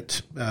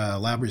accurate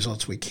lab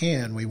results we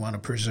can, we want to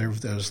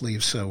preserve those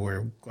leaves. So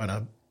we're going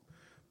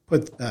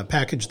to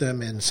package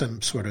them in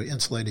some sort of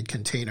insulated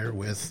container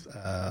with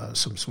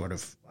some sort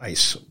of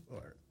ice.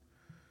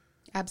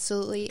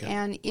 Absolutely.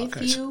 And if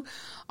you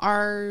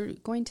are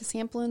going to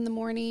sample in the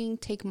morning,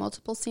 take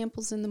multiple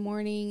samples in the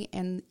morning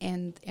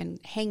and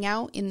hang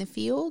out in the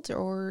field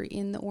or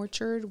in the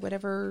orchard,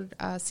 whatever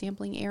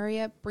sampling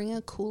area, bring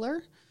a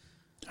cooler.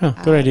 Oh,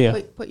 good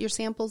idea. Put your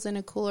samples in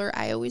a cooler.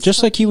 I always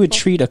just like you would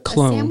treat a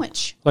clone. A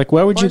sandwich. Like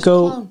where would you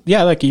go?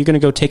 Yeah, like you're going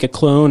to go take a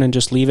clone and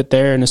just leave it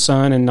there in the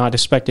sun and not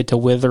expect it to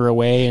wither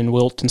away and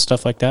wilt and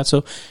stuff like that.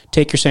 So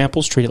take your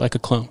samples, treat it like a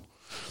clone.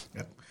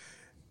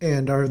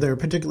 And are there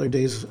particular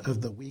days of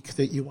the week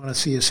that you want to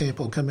see a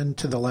sample come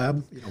into the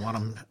lab? You don't want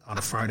them on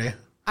a Friday?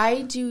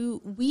 I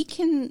do. We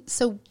can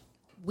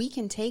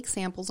take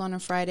samples on a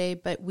Friday,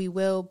 but we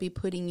will be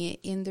putting it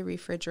in the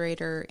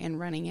refrigerator and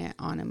running it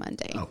on a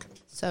Monday. Okay.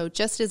 So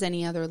just as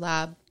any other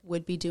lab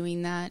would be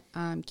doing that,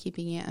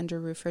 keeping it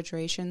under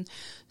refrigeration.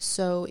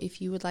 So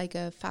if you would like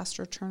a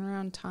faster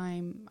turnaround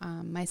time,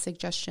 my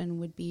suggestion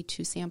would be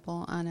to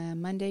sample on a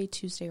Monday,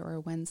 Tuesday, or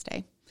a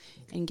Wednesday.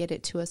 and get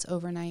it to us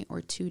overnight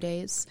or 2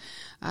 days.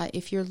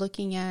 If you're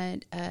looking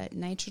at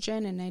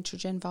nitrogen and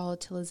nitrogen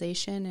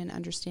volatilization and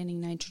understanding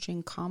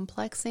nitrogen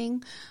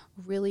complexing,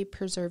 really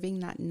preserving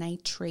that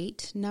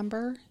nitrate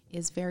number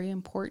is very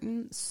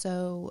important.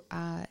 So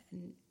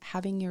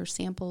having your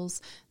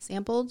samples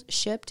sampled,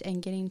 shipped,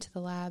 and getting to the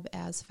lab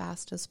as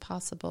fast as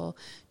possible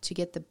to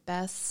get the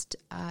best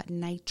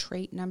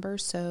nitrate number,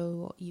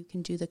 so you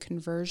can do the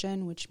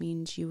conversion, which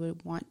means you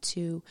would want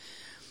to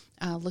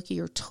look at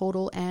your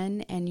total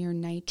N and your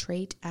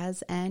nitrate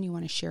as N. You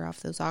want to shear off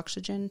those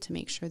oxygen to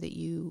make sure that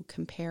you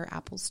compare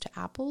apples to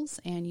apples,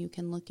 and you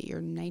can look at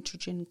your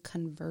nitrogen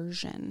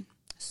conversion.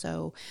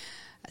 So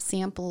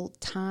sample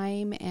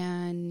time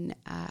and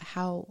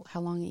how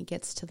long it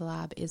gets to the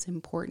lab is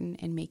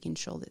important, and making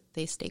sure that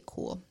they stay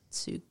cool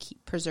to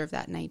preserve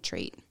that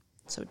nitrate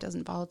so it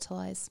doesn't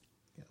volatilize.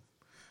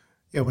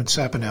 Yeah, when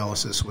sap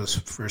analysis was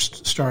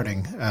first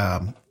starting,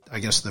 I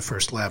guess the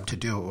first lab to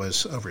do it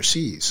was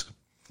overseas.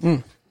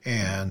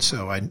 And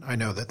so I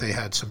know that they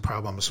had some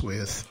problems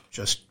with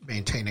just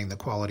maintaining the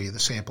quality of the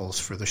samples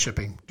for the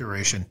shipping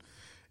duration.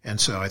 And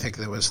so I think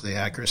that was the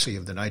accuracy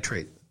of the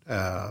nitrate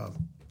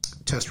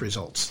test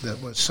results that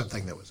was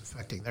something that was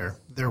affecting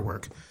their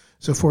work.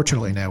 So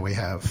fortunately now we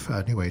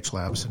have New Age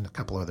Labs and a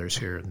couple others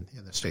here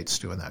in the States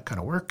doing that kind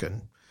of work.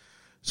 And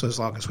so as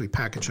long as we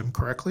package them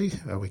correctly,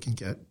 we can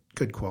get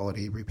good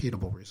quality,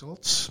 repeatable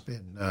results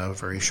in a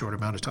very short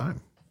amount of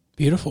time.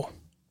 Beautiful.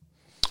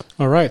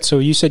 All right. So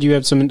you said you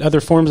have some other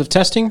forms of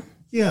testing?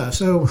 Yeah.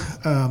 So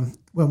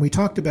when we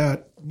talked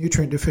about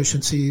nutrient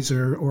deficiencies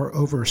or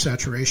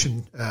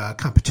oversaturation,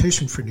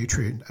 competition for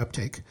nutrient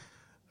uptake,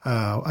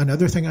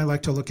 another thing I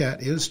like to look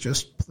at is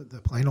just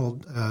the plain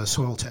old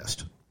soil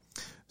test.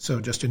 So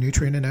just a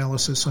nutrient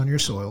analysis on your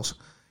soils.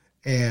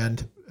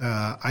 And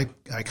I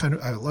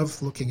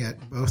love looking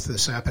at both the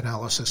sap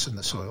analysis and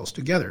the soils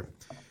together,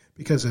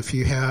 because if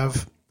you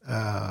have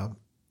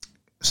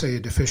say a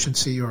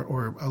deficiency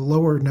or a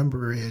lower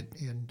number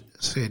in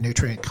say a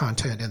nutrient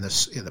content in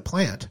the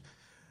plant,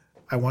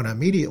 I want to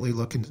immediately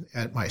look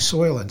at my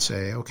soil and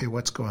say, okay,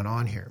 what's going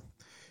on here?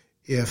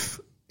 If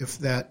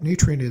that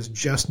nutrient is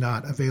just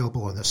not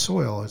available in the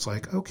soil, it's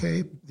like,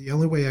 okay, the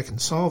only way I can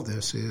solve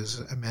this is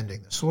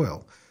amending the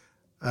soil.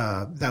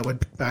 That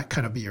would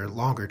kind of be your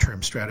longer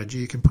term strategy.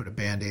 You can put a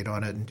Band-Aid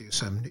on it and do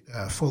some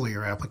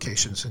foliar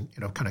applications and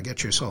kind of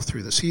get yourself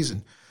through the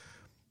season.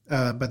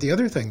 But the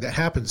other thing that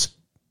happens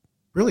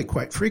really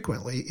quite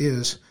frequently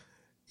is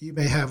you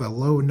may have a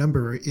low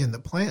number in the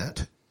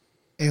plant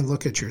and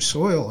look at your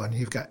soil and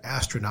you've got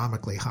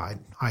astronomically high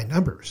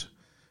numbers.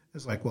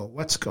 It's like, well,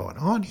 what's going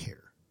on here?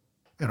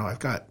 I've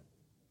got,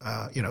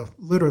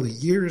 literally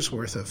years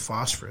worth of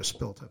phosphorus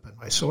built up in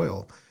my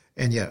soil.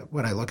 And yet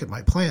when I look at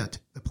my plant,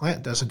 the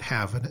plant doesn't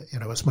have,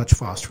 as much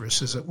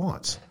phosphorus as it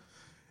wants.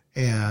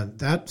 And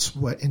that's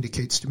what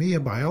indicates to me a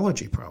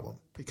biology problem,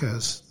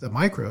 because the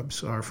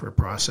microbes are for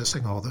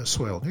processing all those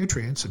soil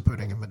nutrients and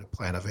putting them into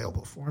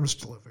plant-available forms,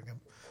 delivering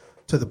them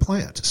to the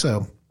plant.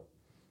 So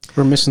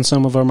we're missing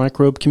some of our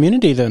microbe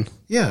community then.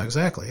 Yeah,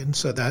 exactly. And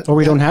so that... Or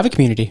we don't have a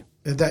community.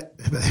 And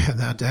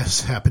that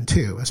does happen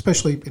too,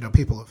 especially,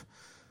 people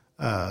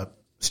have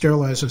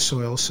sterilized the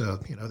soil, so,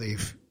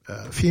 they've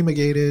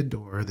fumigated,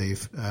 or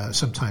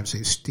sometimes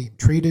they've steam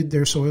treated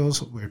their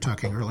soils. We were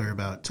talking earlier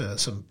about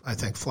some, I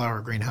think,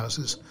 flower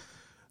greenhouses.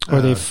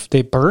 Or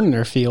they burn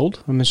their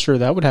field. I'm sure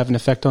that would have an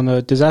effect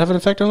does that have an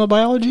effect on the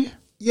biology?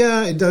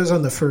 Yeah, it does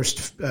on the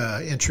first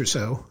inch or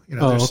so.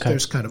 Okay.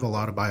 There's kind of a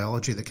lot of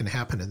biology that can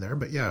happen in there,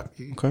 but yeah,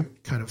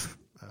 kind of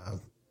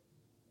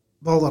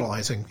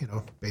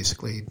volatilizing,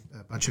 basically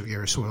a bunch of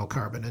your soil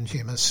carbon and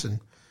humus. And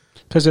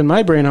because in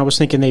my brain, I was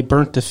thinking they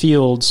burnt the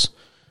fields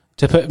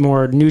to put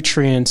more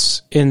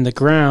nutrients in the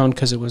ground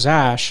because it was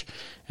ash.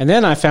 And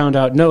then I found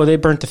out, no, they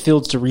burnt the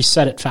fields to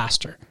reset it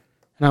faster.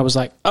 And I was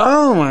like,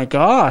 oh my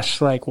gosh,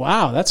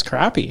 wow, that's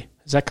crappy.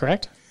 Is that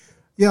correct?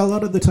 Yeah, a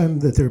lot of the time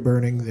that they're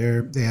burning,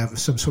 they have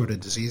some sort of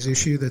disease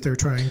issue that they're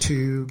trying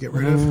to get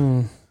rid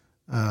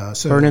of.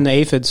 So burning the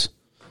aphids.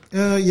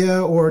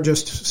 Yeah, or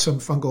just some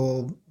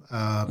fungal,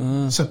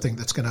 something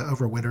that's going to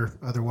overwinter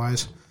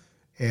otherwise.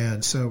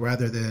 And so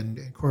rather than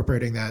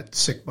incorporating that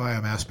sick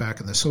biomass back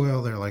in the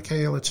soil, they're like,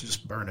 hey, let's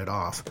just burn it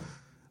off.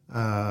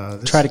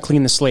 Try to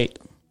clean the slate.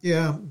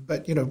 Yeah,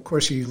 but, of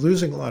course, you're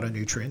losing a lot of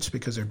nutrients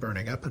because they're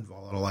burning up and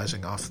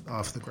volatilizing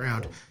off the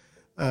ground.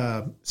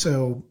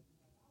 So,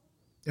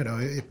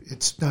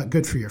 it's not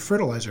good for your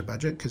fertilizer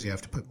budget because you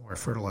have to put more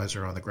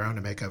fertilizer on the ground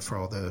to make up for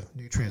all the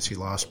nutrients you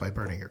lost by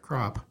burning your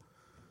crop.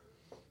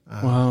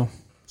 Wow.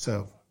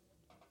 So,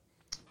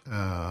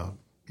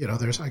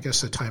 there's, I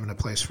guess, a time and a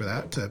place for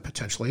that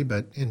potentially,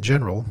 but in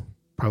general,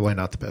 probably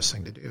not the best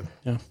thing to do.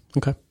 Yeah.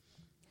 Okay.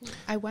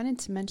 I wanted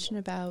to mention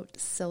about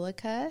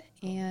silica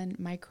and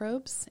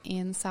microbes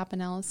in sap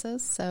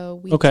analysis. So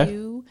we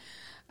do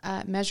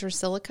measure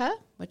silica,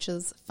 which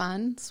is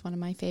fun. It's one of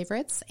my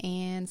favorites.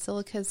 And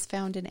silica is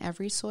found in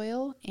every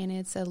soil, and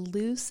it's a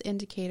loose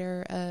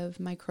indicator of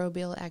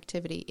microbial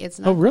activity. It's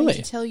not going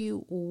to tell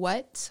you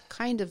what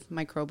kind of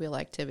microbial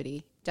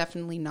activity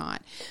definitely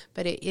not.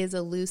 But it is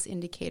a loose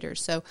indicator.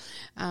 So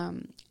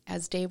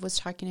as Dave was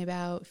talking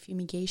about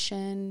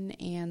fumigation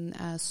and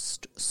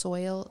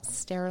soil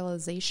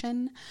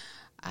sterilization,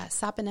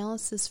 sap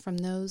analysis from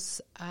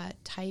those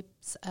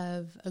types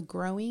of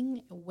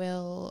growing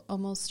will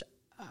almost...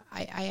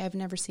 I have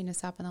never seen a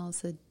sap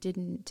analysis that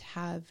didn't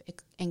have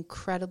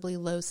incredibly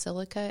low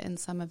silica, and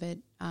some of it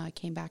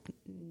came back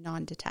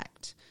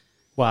non-detect.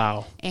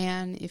 Wow.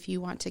 And if you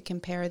want to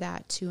compare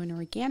that to an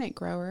organic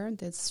grower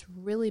that's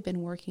really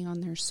been working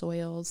on their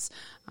soils,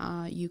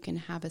 you can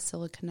have a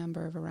silica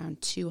number of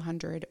around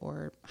 200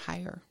 or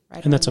higher.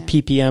 Right, and that's a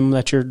ppm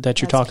that you're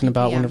talking PPM.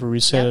 About whenever we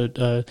say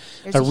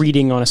a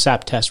reading on a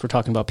sap test, we're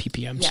talking about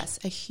ppms. Yes,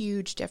 a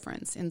huge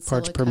difference in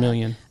parts silica. per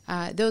million.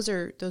 Those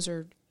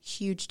are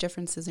huge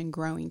differences in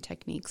growing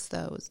techniques,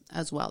 though,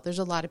 as well. There's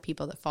a lot of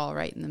people that fall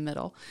right in the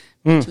middle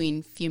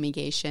between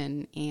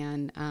fumigation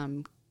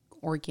and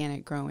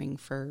organic growing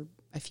for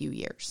a few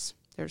years.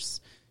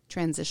 There's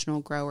transitional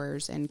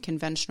growers and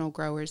conventional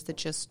growers that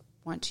just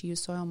want to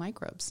use soil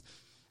microbes.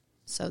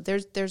 So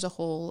there's a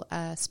whole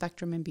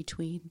spectrum in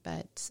between,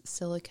 but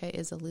silica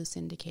is a loose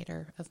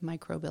indicator of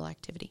microbial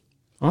activity.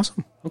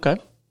 Awesome. Okay.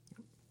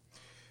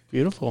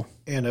 Beautiful.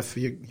 And if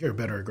you're a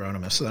better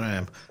agronomist than I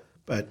am,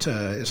 but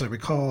as I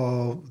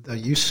recall, the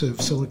use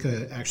of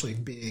silica actually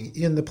being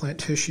in the plant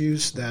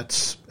tissues,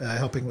 that's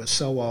helping with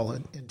cell wall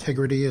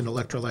integrity and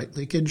electrolyte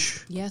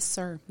leakage. Yes,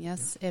 sir.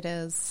 Yes, it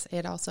is.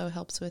 It also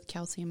helps with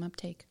calcium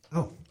uptake.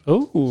 Oh.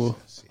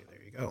 See,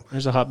 there you go.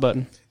 There's a hot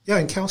button. Yeah,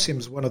 and calcium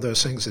is one of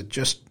those things that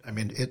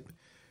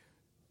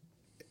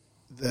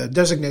the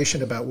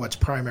designation about what's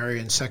primary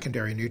and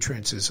secondary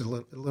nutrients is a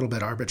little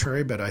bit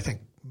arbitrary, but I think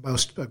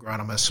most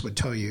agronomists would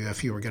tell you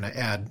if you were going to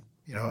add,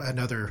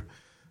 another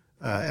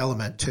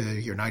element to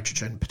your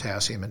nitrogen,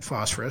 potassium, and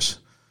phosphorus,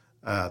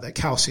 that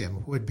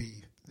calcium would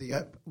be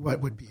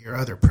what would be your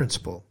other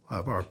principal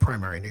of our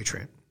primary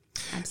nutrient.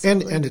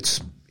 Absolutely. And it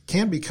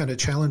can be kind of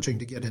challenging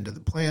to get into the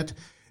plant,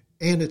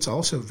 and it's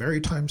also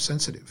very time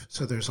sensitive.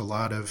 So there's a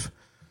lot of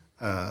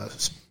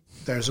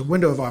there's a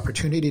window of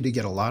opportunity to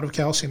get a lot of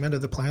calcium into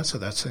the plant. So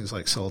that's things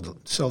like cell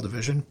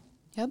division.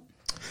 Yep.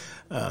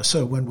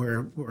 So when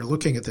we're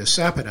looking at this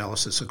sap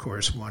analysis, of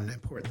course, one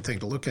important thing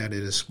to look at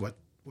is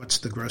what's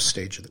the growth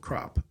stage of the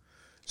crop.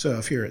 So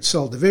if you're at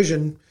cell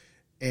division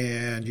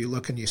and you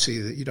look and you see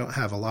that you don't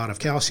have a lot of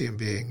calcium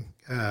being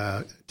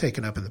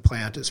taken up in the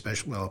plant,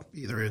 especially,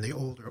 either in the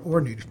older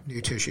or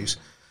new tissues,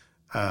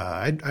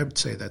 I would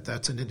say that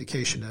that's an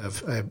indication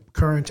of a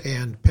current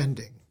and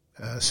pending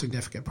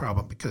significant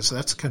problem, because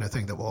that's the kind of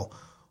thing that will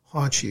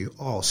haunt you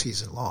all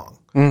season long.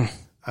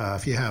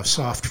 If you have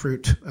soft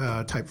fruit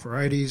type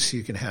varieties,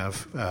 you can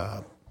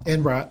have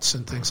end rots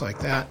and things like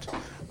that.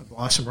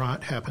 Blossom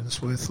rot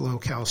happens with low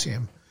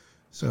calcium.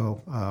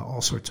 So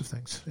all sorts of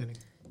things.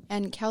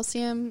 And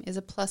calcium is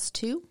a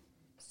 +2,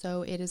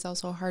 so it is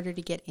also harder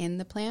to get in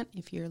the plant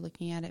if you're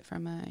looking at it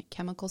from a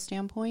chemical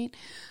standpoint.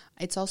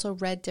 It's also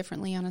read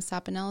differently on a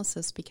sap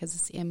analysis because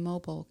it's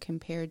immobile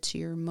compared to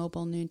your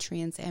mobile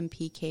nutrients,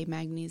 NPK,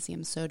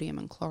 magnesium, sodium,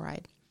 and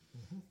chloride.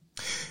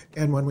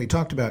 And when we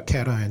talked about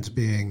cations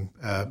being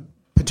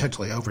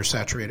potentially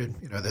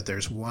oversaturated, that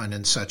there's one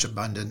in such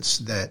abundance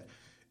that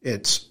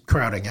it's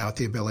crowding out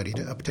the ability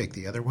to uptake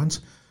the other ones.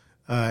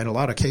 In a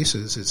lot of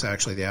cases, it's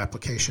actually the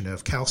application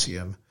of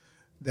calcium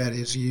that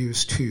is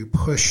used to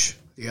push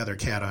the other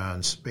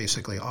cations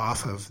basically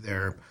off of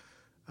their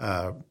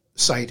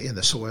site in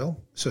the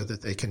soil so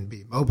that they can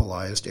be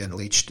mobilized and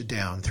leached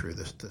down through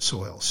the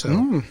soil. So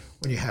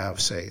when you have,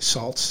 say,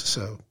 salts,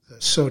 so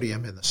the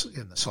sodium in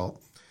the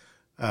salt,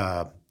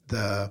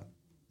 the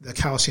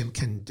calcium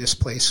can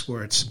displace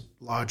where it's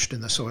lodged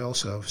in the soil.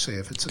 So say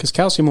if it's... Because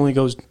calcium only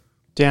goes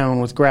down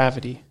with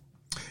gravity.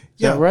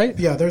 Is that right?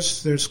 Yeah,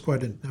 there's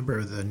quite a number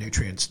of the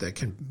nutrients that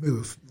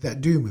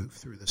do move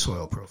through the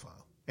soil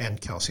profile, and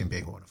calcium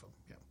being one of them.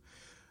 Yeah.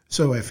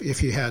 So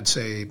if you had,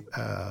 say,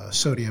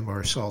 sodium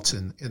or salts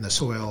in the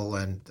soil,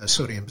 and the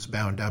sodium is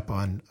bound up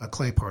on a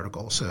clay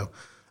particle, so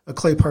a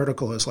clay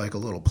particle is like a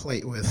little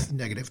plate with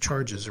negative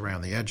charges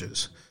around the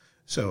edges.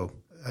 So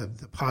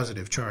the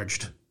positive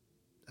charged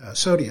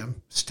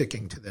sodium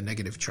sticking to the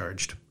negative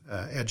charged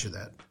edge of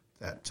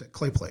that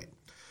clay plate.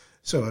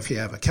 So if you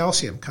have a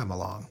calcium come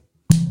along,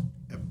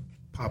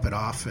 pop it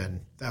off,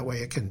 and that way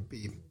it can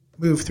be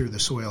moved through the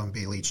soil and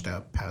be leached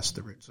out past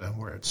the root zone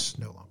where it's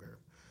no longer.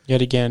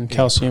 Yet again,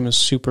 calcium is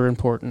super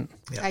important.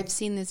 Yeah. I've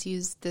seen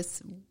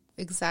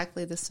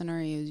exactly this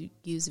scenario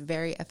used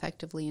very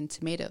effectively in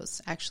tomatoes.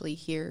 Actually,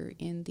 here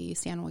in the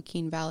San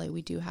Joaquin Valley,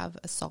 we do have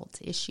a salt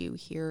issue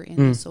here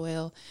in the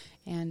soil,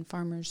 and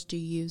farmers do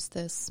use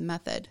this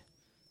method.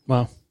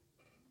 Wow.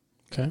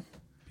 Okay.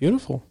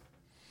 Beautiful.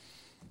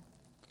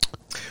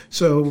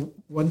 So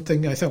one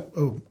thing I thought,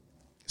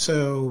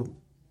 so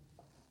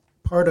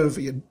part of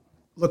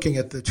looking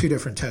at the two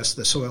different tests,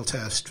 the soil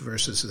test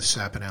versus the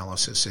sap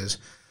analysis, is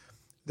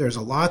there's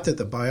a lot that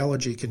the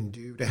biology can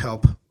do to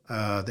help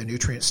the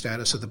nutrient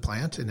status of the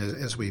plant. And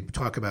as we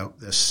talk about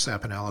this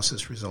sap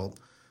analysis result,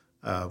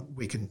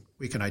 we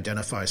can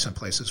identify some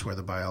places where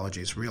the biology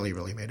has really,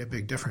 really made a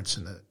big difference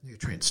in the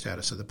nutrient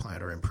status of the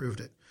plant or improved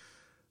it.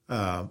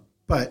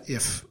 But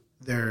if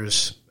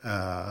there's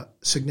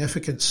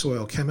significant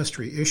soil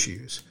chemistry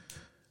issues,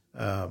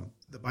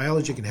 the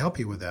biology can help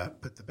you with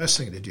that, but the best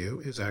thing to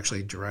do is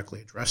actually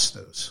directly address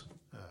those.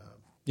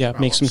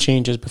 Make some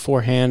changes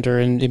beforehand or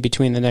in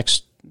between the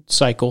next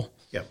cycle.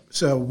 Yeah.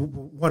 So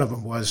one of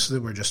them was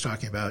that we're just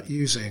talking about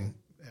using,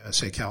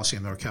 say,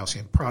 calcium or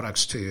calcium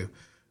products to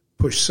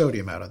push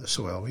sodium out of the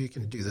soil. You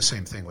can do the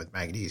same thing with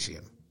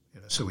magnesium.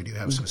 So we do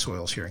have some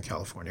soils here in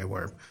California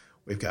where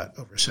we've got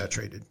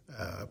oversaturated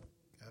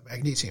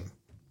magnesium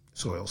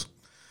soils.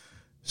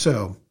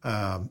 So,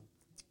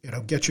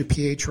 get your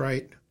pH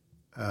right,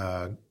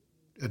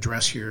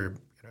 address your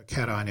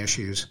cation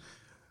issues.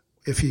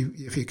 If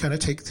you kind of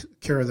take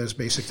care of those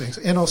basic things,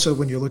 and also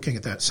when you're looking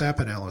at that sap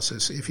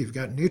analysis, if you've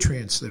got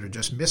nutrients that are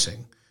just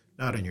missing,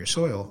 not in your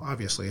soil,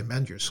 obviously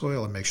amend your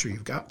soil and make sure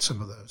you've got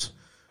some of those,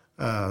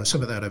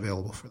 some of that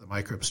available for the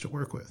microbes to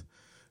work with.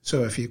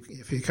 So if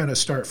you kind of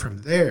start from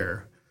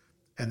there,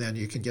 and then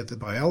you can get the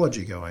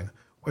biology going,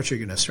 what you're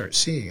going to start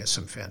seeing is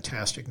some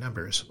fantastic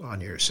numbers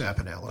on your sap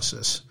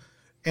analysis,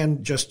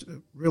 and just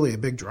really a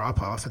big drop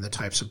off in the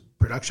types of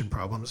production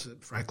problems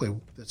that, frankly,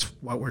 that's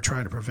what we're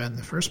trying to prevent in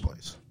the first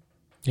place.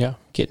 Yeah,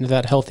 get into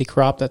that healthy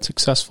crop, that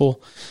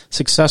successful,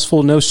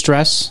 no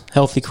stress,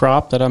 healthy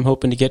crop that I'm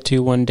hoping to get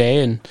to one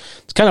day. And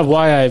it's kind of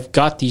why I've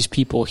got these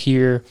people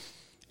here,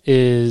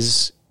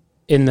 is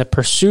in the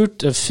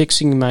pursuit of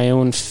fixing my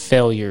own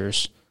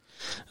failures.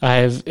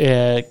 I've,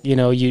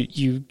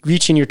 you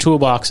reach in your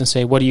toolbox and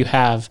say, what do you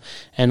have?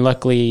 And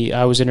luckily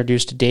I was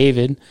introduced to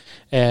David,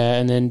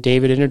 and then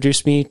David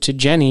introduced me to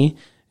Jenny.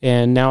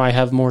 And now I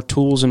have more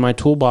tools in my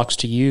toolbox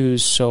to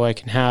use so I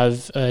can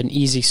have an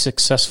easy,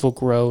 successful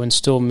grow and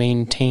still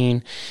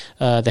maintain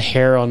the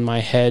hair on my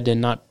head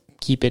and not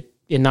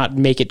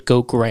make it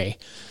go gray.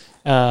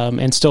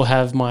 And still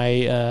have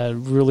my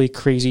really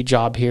crazy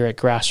job here at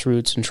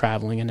Grassroots and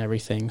traveling and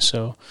everything.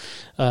 So,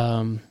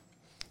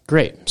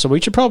 great. So we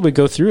should probably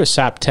go through a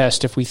SAP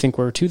test if we think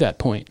we're to that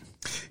point.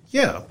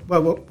 Yeah.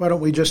 Well, why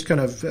don't we just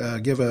kind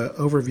of give an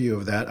overview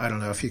of that? I don't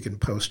know if you can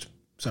post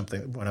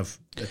one of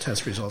the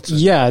test results.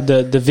 Yeah,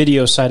 the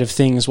video side of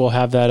things, we'll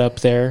have that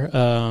up there.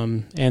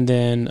 And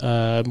then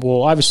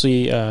we'll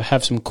obviously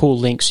have some cool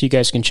links so you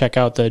guys can check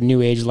out the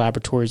New Age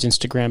Laboratories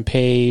Instagram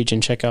page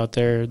and check out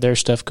their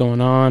stuff going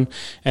on.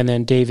 And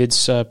then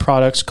David's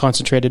products,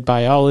 Concentrated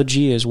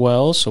Biology as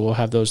well. So we'll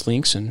have those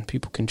links and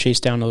people can chase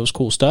down all those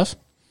cool stuff.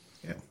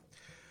 Yeah.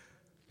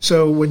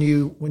 So when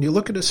you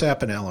look at a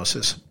SAP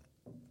analysis,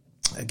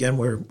 again,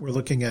 we're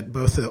looking at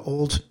both the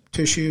old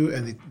tissue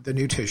and the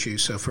new tissue.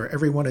 So for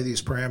every one of these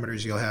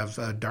parameters, you'll have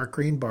a dark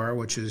green bar,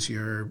 which is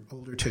your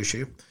older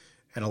tissue,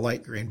 and a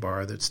light green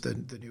bar that's the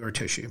newer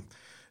tissue.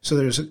 So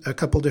there's a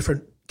couple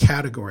different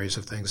categories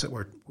of things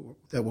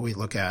that we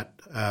look at.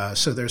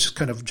 So there's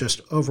kind of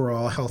just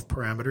overall health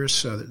parameters.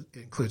 So that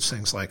includes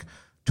things like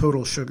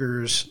total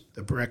sugars,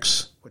 the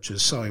BRICS, which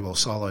is soluble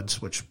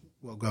solids, which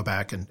we'll go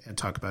back and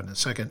talk about in a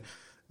second,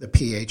 the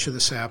pH of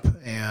the sap,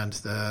 and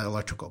the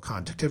electrical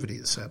conductivity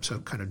of the sap, so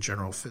kind of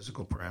general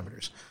physical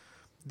parameters.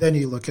 Then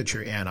you look at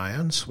your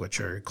anions, which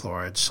are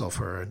chloride,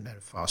 sulfur, and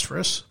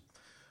phosphorus,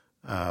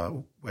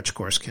 which, of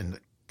course, can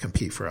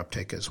compete for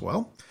uptake as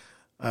well.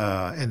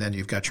 And then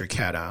you've got your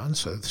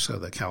cations, so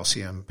the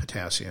calcium,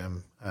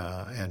 potassium,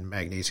 and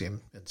magnesium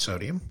and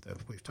sodium.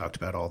 We've talked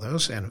about all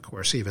those, and, of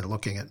course, even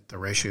looking at the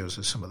ratios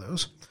of some of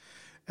those.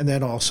 And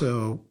then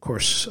also, of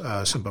course,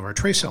 some of our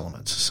trace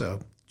elements, so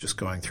just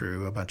going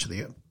through a bunch of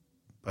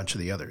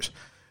the others.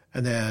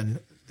 And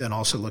then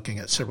also looking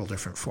at several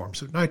different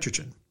forms of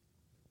nitrogen.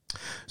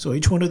 So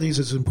each one of these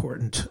is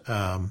important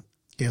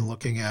in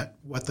looking at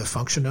what the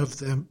function of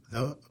them,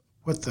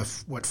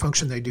 what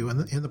function they do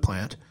in the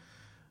plant,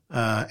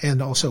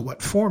 and also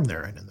what form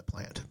they're in the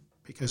plant,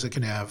 because it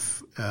can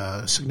have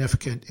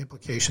significant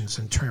implications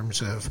in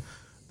terms of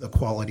the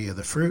quality of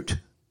the fruit,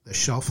 the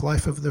shelf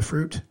life of the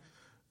fruit,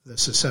 the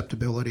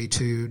susceptibility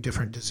to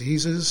different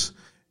diseases,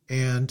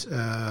 and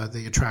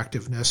the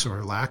attractiveness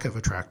or lack of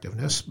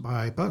attractiveness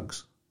by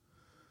bugs.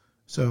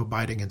 So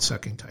biting and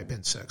sucking type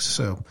insects.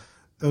 So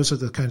those are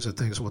the kinds of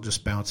things we'll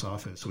just bounce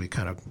off as we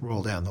kind of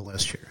roll down the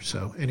list here.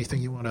 So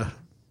anything you want to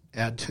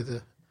add to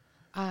the?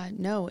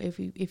 No,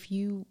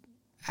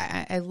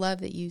 I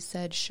love that you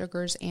said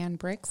sugars and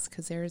BRICS,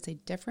 because there is a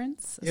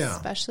difference,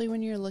 especially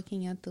when you're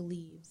looking at the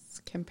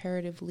leaves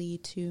comparatively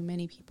to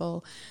many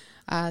people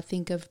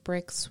think of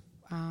BRICS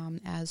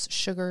as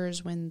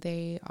sugars when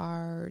they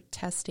are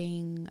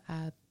testing,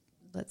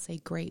 let's say,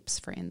 grapes,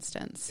 for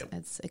instance. Yep.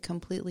 It's a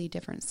completely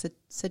different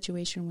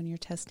situation when you're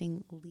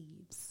testing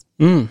leaves.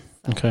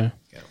 Okay.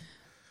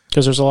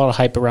 Because there's a lot of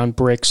hype around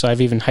BRICS.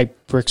 I've even hyped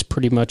BRICS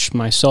pretty much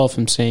myself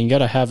and saying you got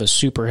to have a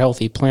super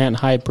healthy plant,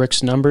 high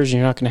BRICS numbers, and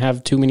you're not going to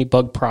have too many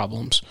bug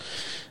problems.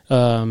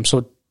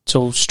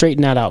 So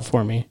straighten that out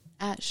for me.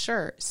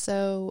 Sure.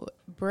 So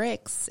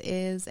BRICS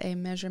is a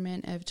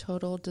measurement of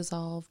total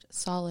dissolved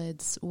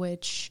solids,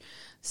 which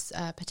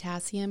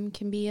potassium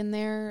can be in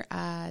there,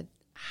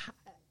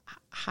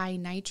 high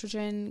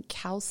nitrogen,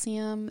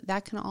 calcium,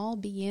 that can all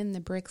be in the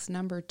Brix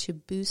number to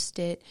boost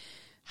it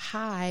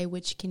high,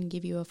 which can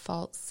give you a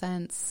false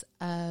sense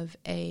of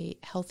a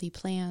healthy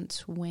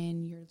plant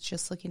when you're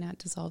just looking at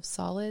dissolved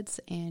solids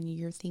and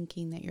you're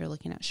thinking that you're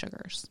looking at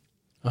sugars.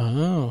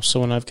 Oh, so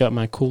when I've got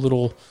my cool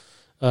little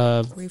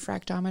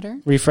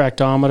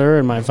refractometer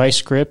and my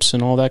vice grips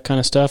and all that kind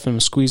of stuff, and I'm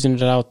squeezing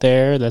it out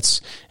there,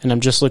 and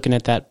I'm just looking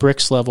at that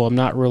Brix level, I'm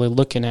not really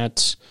looking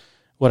at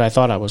what I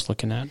thought I was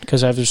looking at, because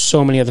there's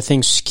so many other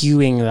things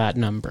skewing that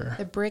number.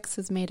 The Brix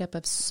is made up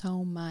of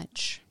so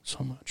much.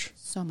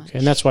 Okay,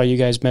 and that's why you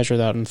guys measure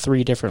that in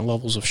 3 different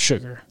levels of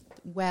sugar.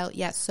 Well,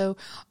 yeah, so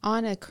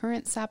on a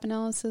current SAP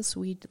analysis,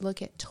 we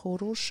look at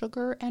total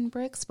sugar and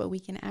Brix, but we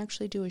can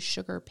actually do a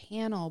sugar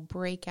panel,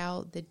 break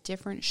out the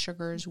different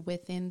sugars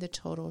within the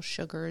total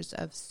sugars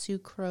of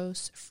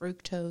sucrose,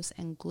 fructose,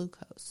 and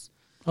glucose.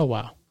 Oh,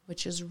 wow.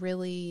 Which is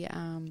really,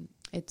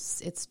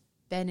 it's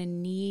been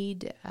in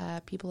need.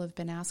 People have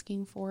been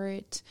asking for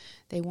it.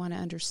 They want to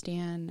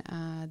understand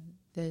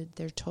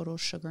their total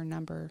sugar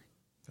number.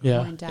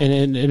 Yeah,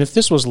 and if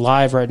this was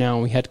live right now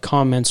and we had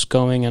comments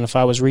going, and if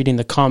I was reading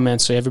the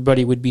comments,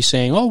 everybody would be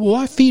saying, oh, well,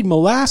 I feed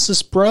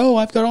molasses, bro.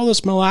 I've got all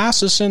this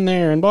molasses in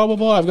there and blah, blah,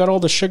 blah. I've got all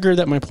the sugar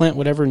that my plant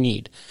would ever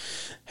need.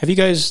 Have you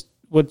guys,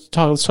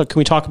 can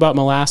we talk about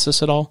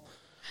molasses at all?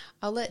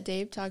 I'll let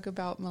Dave talk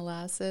about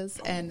molasses,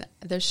 and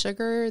the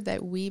sugar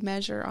that we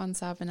measure on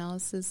SAP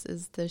analysis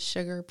is the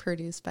sugar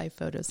produced by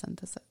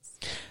photosynthesis.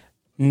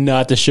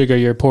 Not the sugar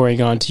you're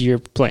pouring onto your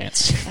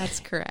plants. That's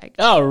correct.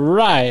 All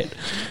right.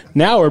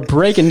 Now we're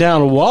breaking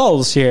down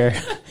walls here.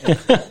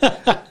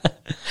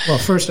 Well,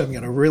 first, I'm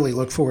going to really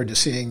look forward to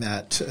seeing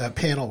that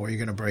panel where you're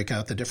going to break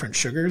out the different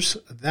sugars.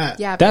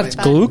 That's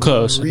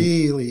glucose.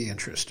 Really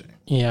interesting.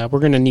 Yeah, we're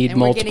going to need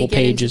multiple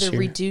pages into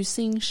the here.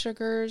 Reducing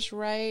sugars,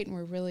 right? And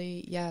we're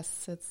really,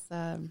 yes,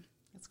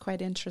 it's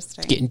quite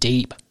interesting. Getting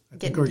deep. I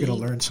think we're going to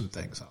learn some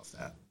things off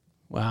that.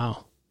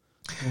 Wow.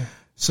 Yeah.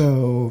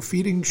 So,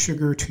 feeding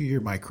sugar to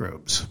your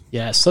microbes.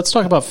 Yes, let's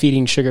talk about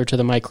feeding sugar to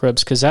the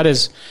microbes, because that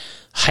is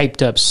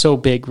hyped up so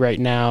big right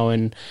now.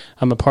 And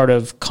I'm a part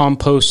of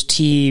Compost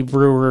Tea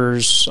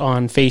Brewers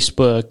on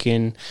Facebook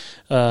and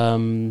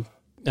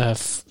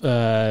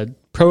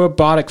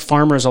Probiotic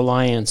Farmers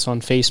Alliance on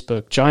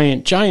Facebook.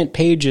 Giant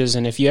pages.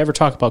 And if you ever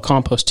talk about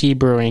compost tea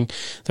brewing,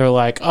 they're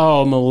like,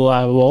 oh,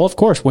 well, of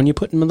course, when you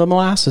put the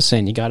molasses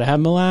in, you got to have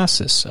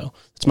molasses. So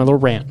that's my little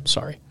rant.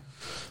 Sorry.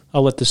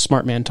 I'll let this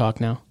smart man talk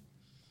now.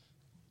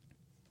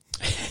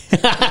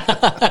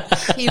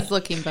 He's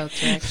looking both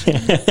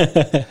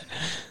directions.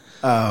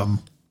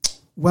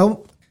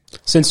 Well,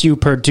 since you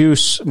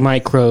produce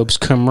microbes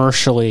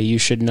commercially, you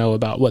should know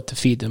about what to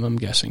feed them, I'm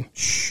guessing.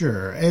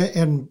 Sure.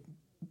 And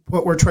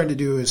what we're trying to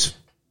do is,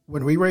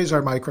 when we raise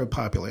our microbe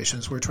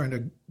populations, we're trying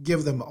to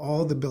give them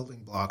all the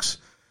building blocks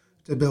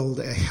to build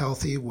a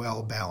healthy,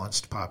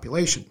 well-balanced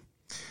population.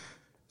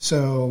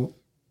 So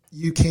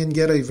you can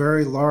get a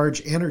very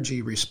large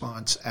energy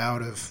response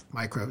out of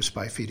microbes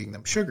by feeding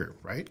them sugar,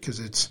 right? Because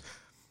it's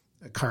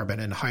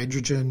carbon and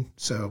hydrogen,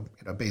 so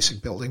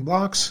basic building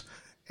blocks,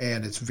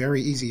 and it's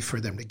very easy for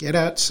them to get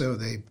at, so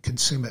they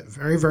consume it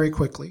very, very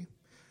quickly.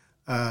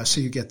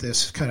 So you get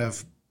this kind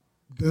of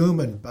boom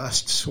and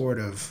bust sort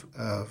of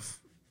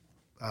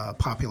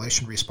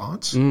population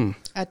response.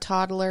 A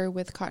toddler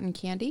with cotton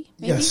candy,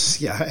 maybe?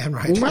 Yes, yeah, and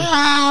right.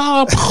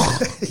 Wow.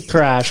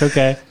 Crash,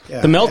 okay.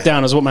 Yeah. The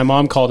meltdown is what my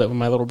mom called it with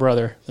my little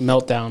brother, the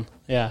meltdown,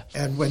 yeah.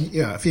 And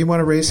if you want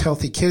to raise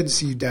healthy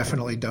kids, you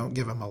definitely don't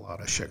give them a lot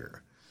of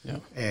sugar. Yeah.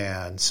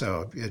 And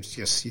so you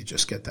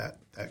just get that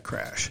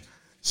crash.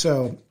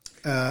 So,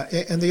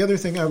 and the other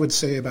thing I would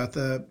say about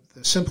the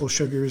simple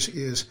sugars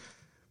is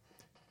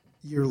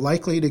you're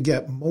likely to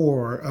get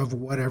more of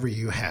whatever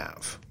you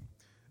have.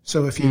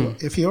 So if you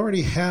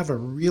already have a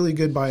really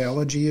good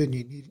biology and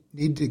you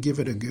need to give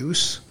it a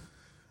goose,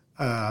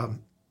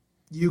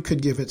 you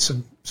could give it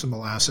some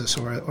molasses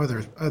or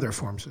other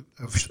forms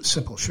of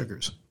simple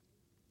sugars.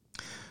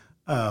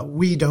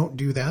 We don't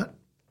do that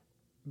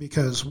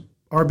because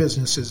our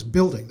business is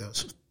building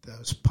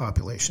those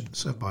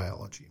populations of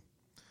biology.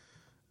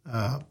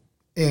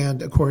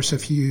 And of course,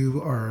 if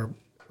you are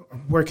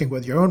working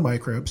with your own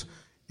microbes,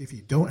 if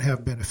you don't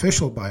have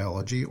beneficial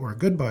biology or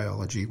good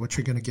biology, what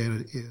you're going to get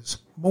is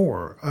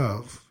more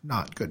of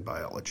not good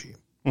biology.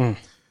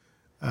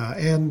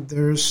 And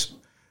there's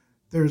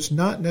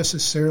not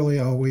necessarily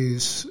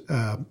always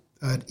an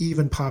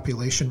even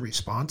population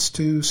response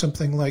to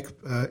something like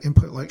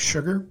input like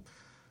sugar.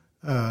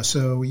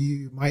 So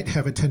you might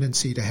have a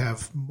tendency to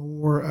have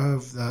more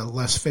of the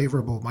less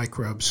favorable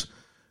microbes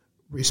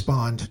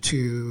respond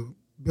to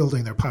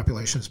building their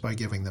populations by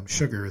giving them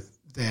sugar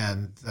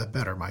than the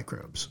better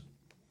microbes.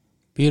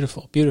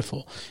 Beautiful,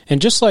 beautiful.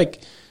 And just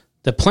like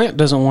the plant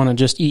doesn't want to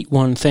just eat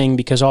one thing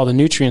because all the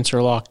nutrients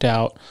are locked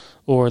out,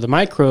 or the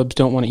microbes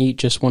don't want to eat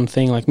just one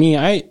thing like me.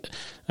 I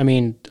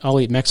mean, I'll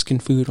eat Mexican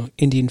food,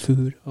 Indian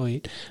food, I'll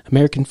eat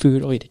American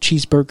food, I'll eat a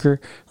cheeseburger.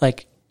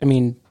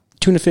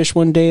 tuna fish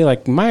one day.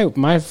 Like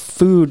my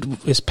food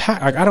is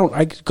packed.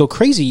 I go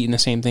crazy eating the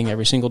same thing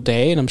every single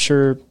day, and I'm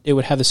sure it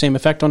would have the same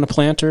effect on the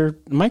plant or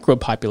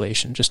microbe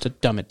population, just to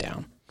dumb it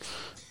down.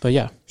 But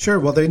yeah. Sure.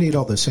 Well, they need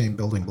all the same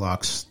building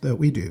blocks that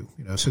we do,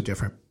 so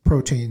different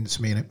proteins,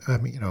 a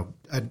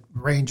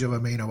range of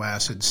amino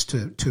acids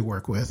to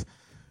work with,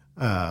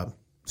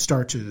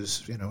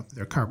 starches,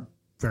 their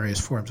various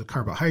forms of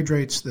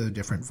carbohydrates, the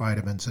different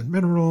vitamins and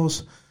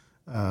minerals,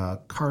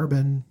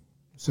 carbon.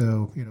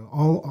 So,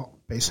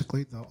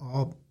 basically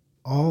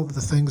all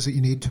the things that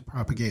you need to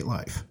propagate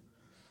life.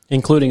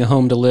 Including a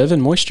home to live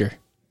and moisture.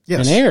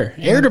 Yes. And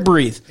air to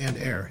breathe. And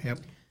air, yep.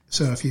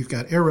 So if you've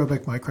got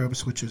aerobic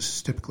microbes, which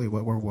is typically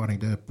what we're wanting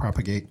to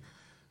propagate,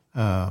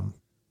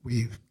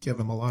 we give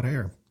them a lot of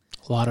air.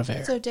 A lot of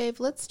air. So Dave,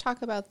 let's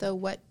talk about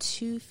what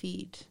to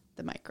feed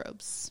the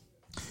microbes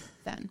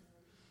then.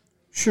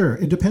 Sure.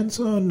 It depends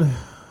on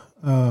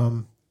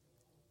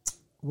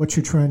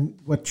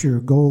what your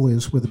goal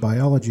is with the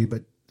biology,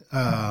 but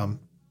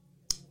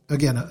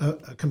again,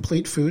 a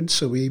complete food.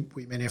 So we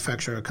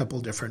manufacture a couple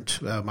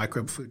different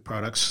microbe food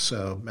products.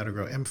 So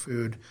MetaGrow M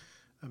food,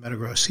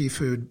 MetaGrow C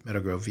food,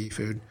 MetaGrow V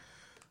food.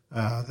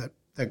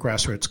 That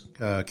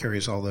Grassroots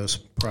carries all those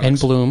products. And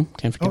Bloom.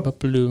 Can't forget about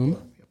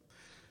Bloom.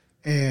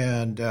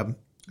 And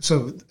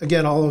so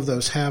again, all of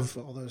those have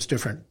all those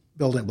different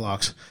building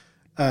blocks.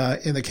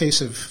 In the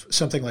case of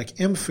something like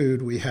M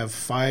food, we have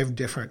 5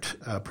 different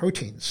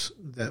proteins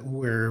that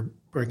we're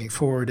bringing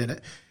forward in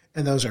it,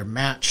 and those are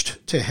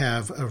matched to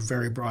have a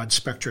very broad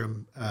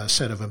spectrum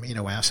set of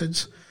amino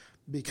acids,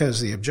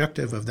 because the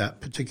objective of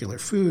that particular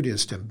food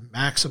is to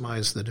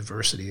maximize the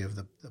diversity of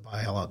the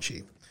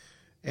biology.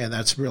 And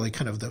that's really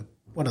kind of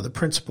one of the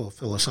principal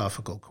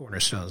philosophical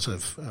cornerstones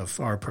of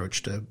our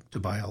approach to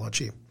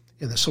biology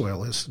in the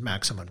soil is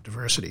maximum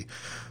diversity.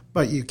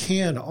 But you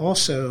can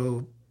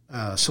also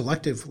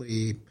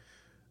selectively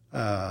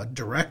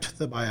direct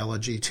the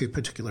biology to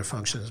particular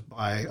functions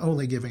by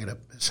only giving it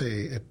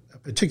a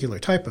particular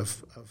type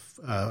of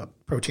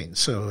protein.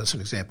 So as an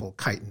example,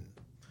 chitin.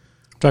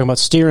 Talking about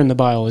steering the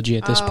biology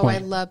at this point. I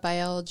love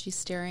biology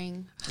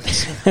steering.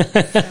 So great.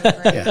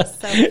 Yeah.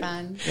 So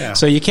fun. Yeah.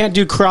 So you can't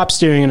do crop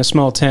steering in a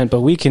small tent,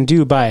 but we can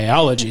do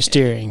biology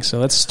steering. So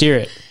let's steer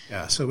it.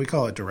 Yeah, so we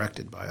call it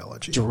directed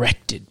biology.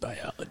 Directed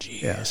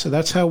biology. Yeah, so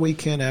that's how we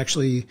can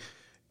actually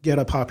get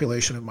a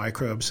population of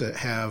microbes that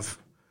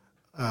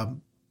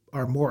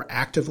are more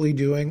actively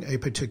doing a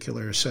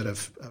particular set of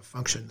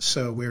functions.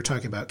 So we were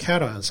talking about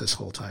cations this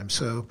whole time.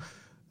 So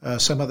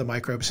some of the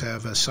microbes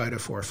have a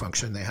cytophore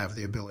function. They have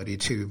the ability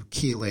to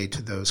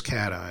chelate those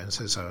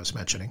cations, as I was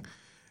mentioning.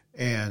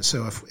 And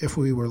so if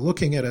we were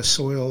looking at a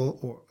soil,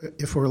 or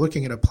if we're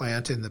looking at a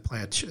plant in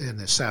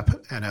the sap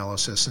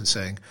analysis and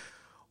saying,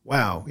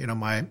 wow,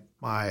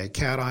 my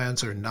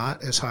cations are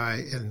not as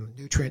high in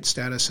nutrient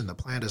status in the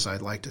plant as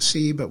I'd like to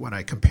see, but when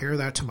I compare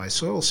that to my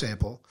soil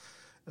sample,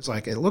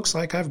 it looks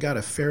like I've got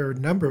a fair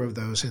number of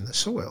those in the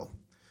soil.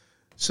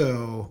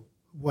 So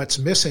what's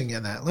missing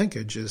in that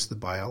linkage is the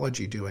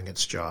biology doing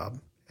its job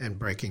and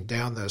breaking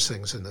down those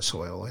things in the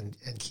soil and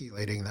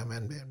chelating them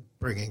and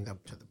bringing them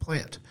to the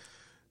plant.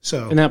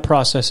 So, and that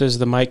process is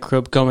the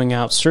microbe going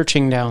out,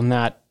 searching down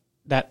that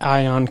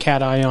ion,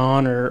 cation,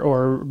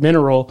 or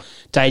mineral,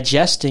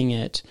 digesting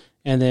it,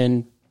 and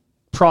then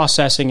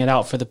processing it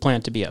out for the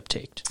plant to be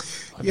uptaked.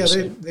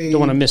 Obviously. Yeah, they don't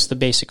want to miss the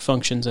basic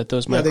functions that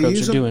those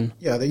microbes are doing.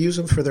 Yeah, they use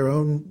them for their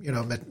own,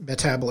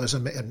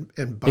 metabolism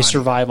and body. They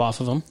survive off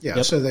of them. Yeah,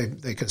 yep. So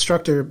they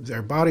construct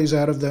their bodies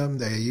out of them.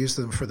 They use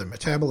them for their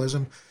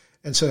metabolism.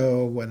 And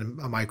so when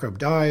a microbe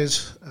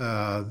dies,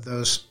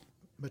 those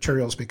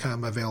materials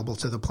become available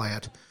to the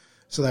plant.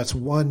 So that's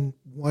one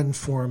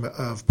form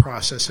of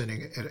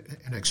processing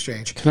and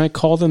exchange. Can I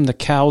call them the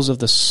cows of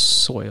the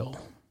soil?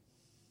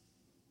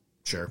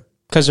 Sure.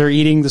 Because they're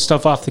eating the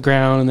stuff off the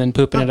ground and then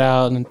pooping it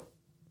out and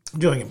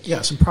doing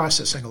some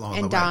processing along the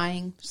way. And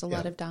dying. There's a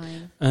lot of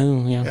dying.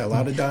 Oh, yeah. Yeah, a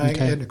lot of dying.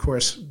 Okay. And, of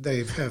course,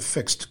 they have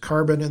fixed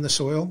carbon in the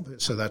soil.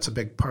 So that's a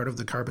big part of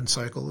the carbon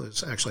cycle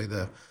is actually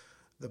the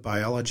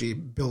biology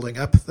building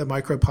up the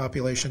microbe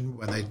population.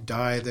 When they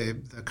die, the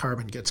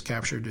carbon gets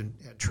captured and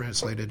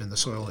translated in the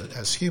soil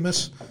as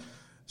humus.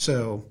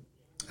 So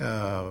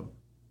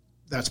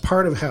that's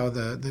part of how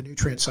the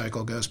nutrient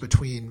cycle goes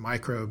between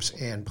microbes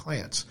and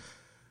plants.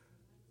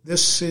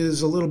 This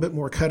is a little bit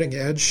more cutting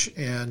edge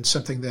and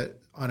something that,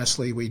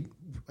 honestly,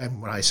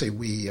 and when I say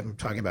we, I'm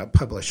talking about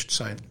published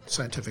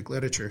scientific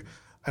literature.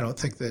 I don't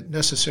think that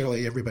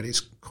necessarily everybody's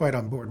quite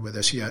on board with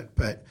this yet,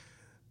 but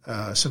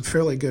some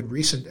fairly good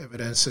recent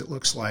evidence that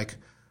looks like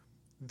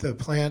the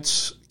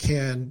plants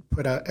can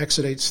put out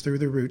exudates through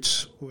the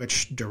roots,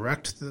 which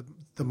direct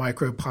the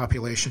microbe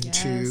population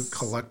to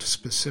collect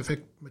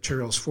specific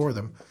materials for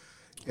them.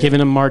 Giving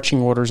them marching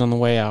orders on the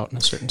way out in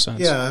a certain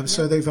sense. Yeah,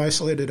 so they've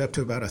isolated up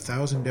to about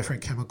 1,000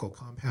 different chemical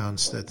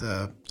compounds that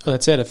So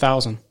that's it,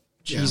 1,000.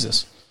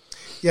 Jesus.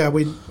 Yeah,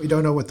 we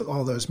don't know what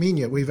all those mean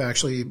yet. We've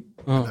actually,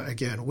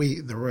 again,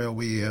 the royal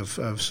we of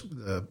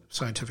the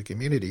scientific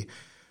community,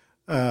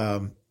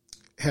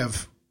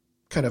 have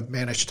kind of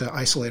managed to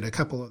isolate a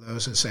couple of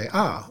those and say,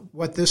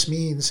 what this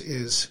means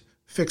is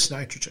fixed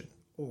nitrogen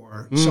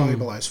or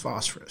solubilized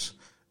phosphorus.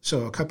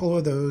 So a couple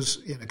of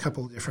those in a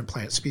couple of different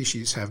plant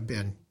species have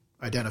been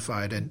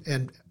identified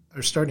and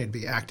are starting to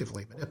be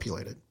actively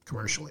manipulated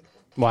commercially.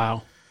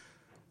 Wow.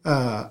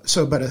 But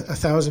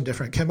 1,000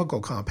 different chemical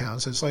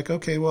compounds, it's like,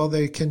 okay, well,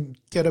 they can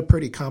get a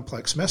pretty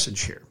complex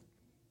message here.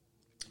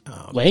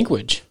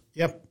 Language.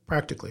 Yep,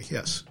 practically,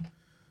 yes.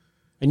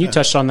 And you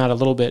touched on that a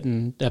little bit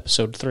in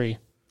episode 3.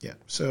 Yeah.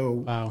 So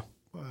wow.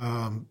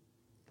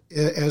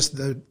 As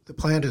the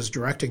plant is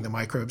directing the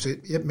microbes,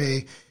 it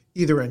may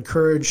either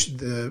encourage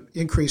the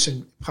increase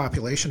in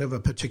population of a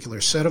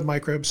particular set of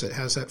microbes that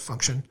has that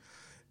function.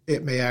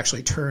 It may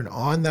actually turn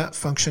on that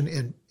function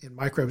in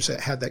microbes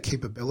that had that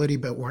capability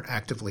but weren't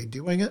actively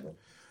doing it.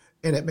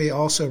 And it may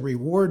also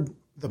reward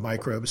the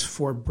microbes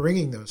for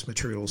bringing those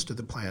materials to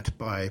the plant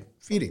by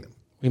feeding them.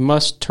 We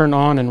must turn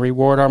on and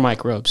reward our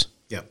microbes.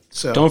 Yep.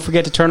 So don't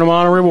forget to turn them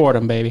on and reward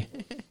them, baby.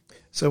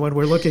 So when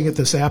we're looking at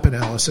the SAP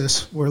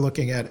analysis, we're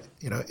looking at,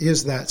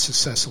 is that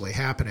successfully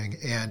happening?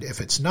 And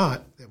if it's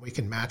not, then we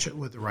can match it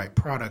with the right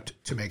product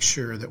to make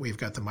sure that we've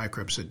got the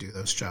microbes that do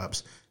those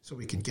jobs so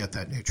we can get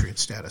that nutrient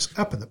status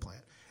up in the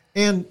plant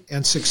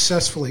and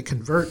successfully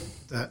convert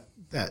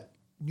that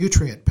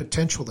nutrient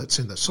potential that's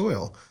in the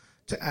soil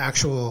to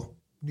actual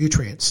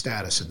nutrient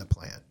status in the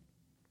plant.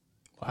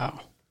 Wow.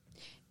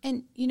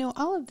 And,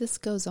 all of this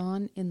goes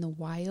on in the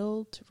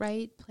wild,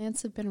 right?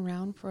 Plants have been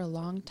around for a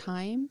long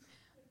time.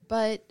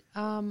 But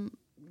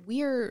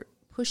we are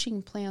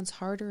pushing plants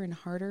harder and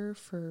harder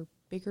for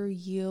bigger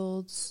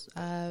yields,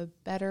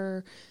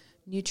 better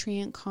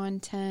nutrient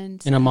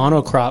content. In a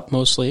monocrop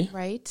mostly.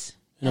 Right.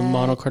 In a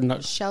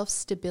monocrop. Shelf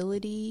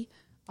stability.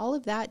 All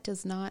of that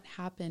does not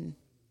happen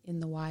in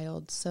the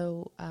wild.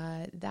 So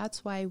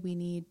that's why we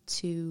need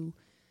to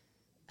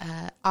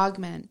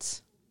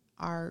augment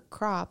our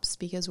crops,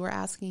 because we're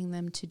asking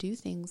them to do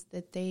things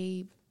that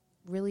they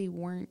really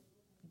weren't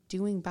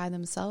doing by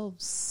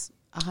themselves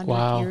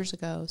 100 years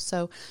ago.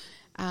 So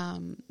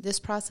this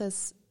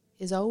process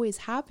is always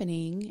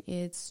happening.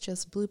 It's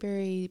just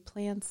blueberry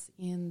plants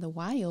in the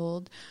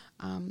wild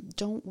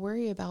don't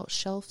worry about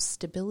shelf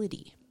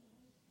stability.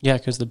 Yeah,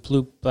 because the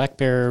black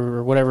bear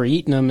or whatever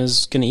eating them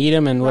is going to eat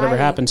them, and whatever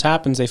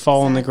happens. They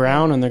fall on the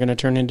ground, and they're going to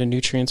turn into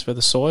nutrients for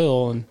the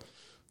soil. And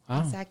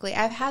wow. Exactly.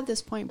 I've had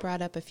this point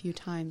brought up a few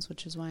times,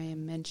 which is why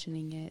I'm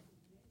mentioning it.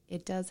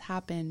 It does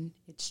happen.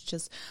 It's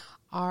just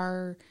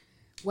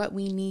what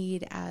we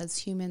need as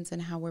humans and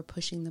how we're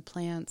pushing the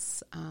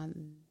plants.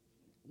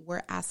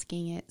 We're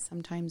asking it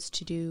sometimes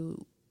to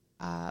do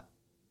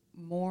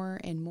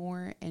more and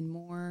more and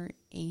more,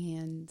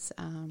 and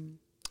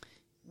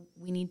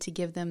we need to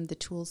give them the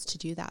tools to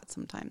do that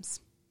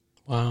sometimes.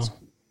 Wow.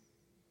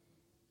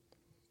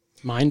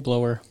 Mind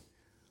blower.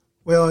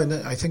 Well, and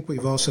I think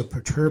we've also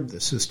perturbed the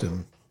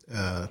system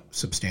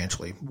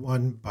substantially.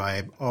 One,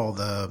 by all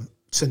the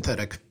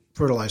synthetic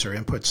fertilizer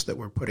inputs that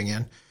we're putting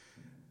in,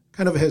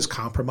 kind of has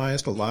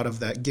compromised a lot of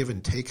that give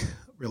and take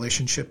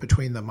relationship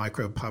between the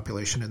microbe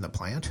population and the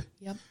plant.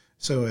 Yep.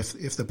 So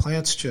if the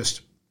plant's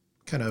just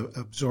kind of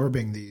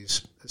absorbing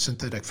these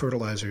synthetic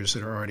fertilizers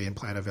that are already in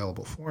plant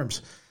available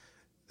forms,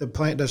 the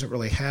plant doesn't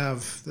really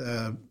have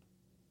the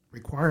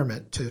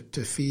requirement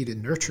to feed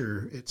and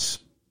nurture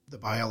the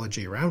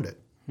biology around it.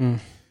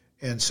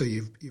 And so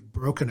you've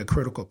broken a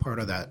critical part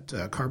of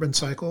that carbon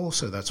cycle.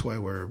 So that's why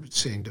we're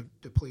seeing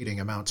depleting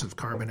amounts of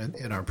carbon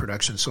in our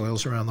production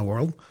soils around the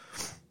world.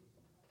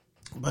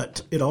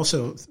 But it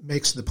also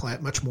makes the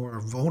plant much more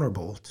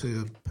vulnerable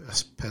to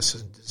pests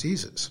and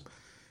diseases.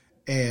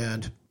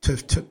 And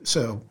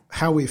so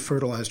how we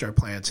fertilized our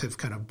plants have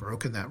kind of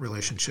broken that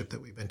relationship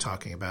that we've been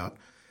talking about.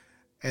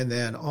 And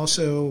then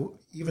also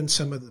even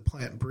some of the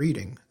plant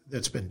breeding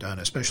that's been done,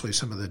 especially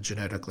some of the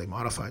genetically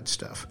modified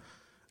stuff.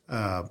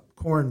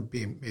 Corn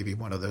being maybe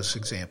one of those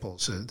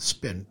examples that's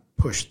been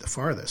pushed the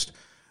farthest.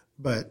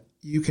 But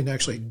you can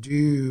actually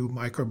do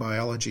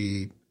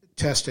microbiology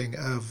testing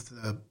of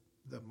the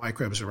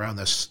microbes around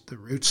the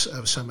roots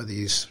of some of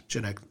these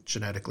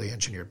genetically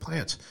engineered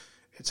plants.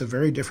 It's a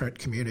very different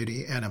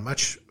community and a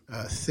much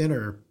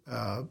thinner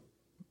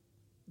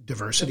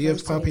diversity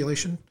of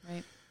population.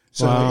 Right.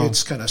 So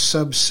it's kind of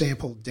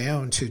subsampled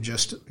down to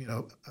just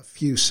a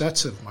few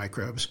sets of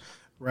microbes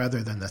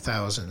rather than the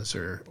thousands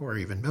or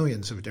even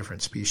millions of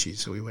different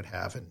species that we would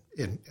have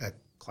in a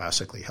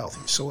classically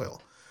healthy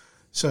soil.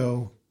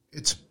 So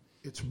it's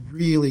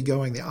really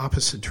going the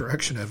opposite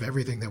direction of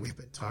everything that we've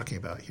been talking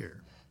about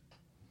here.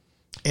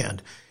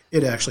 And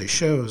it actually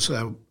shows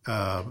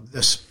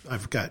this.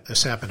 I've got a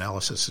SAP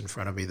analysis in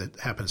front of me that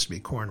happens to be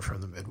corn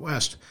from the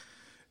Midwest,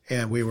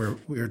 and we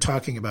were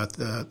talking about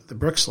the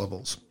Brix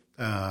levels.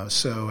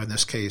 So in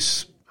this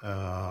case,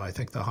 I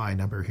think the high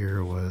number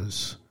here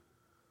was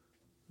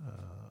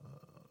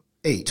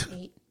 8.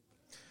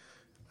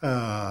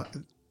 The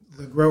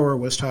grower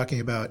was talking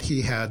about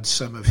he had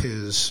some of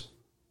his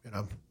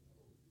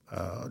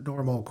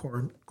normal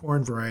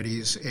corn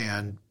varieties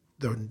and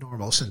the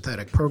normal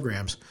synthetic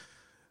programs.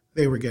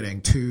 They were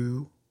getting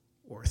 2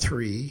 or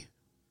 3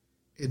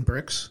 in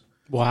bricks.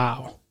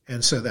 Wow.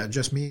 And so that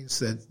just means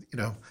that,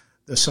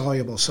 the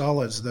soluble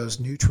solids, those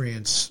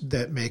nutrients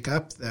that make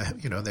up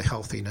the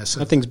healthiness.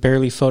 That thing's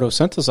barely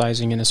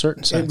photosynthesizing in a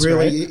certain sense,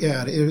 right?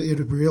 Yeah, it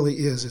really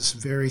is. It's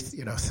very,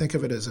 think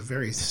of it as a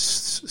very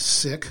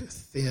sick,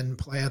 thin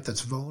plant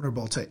that's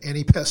vulnerable to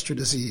any pest or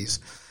disease.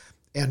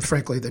 And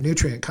frankly, the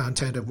nutrient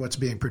content of what's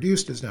being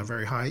produced is not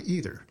very high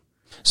either.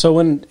 So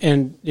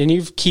and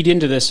you've keyed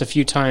into this a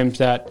few times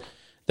that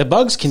the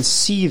bugs can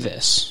see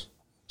this.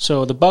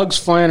 So the bugs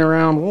flying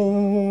around,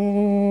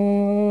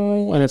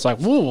 and it's like,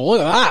 whoa,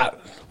 look at that.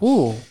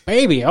 Ooh,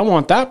 baby, I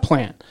want that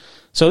plant.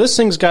 So this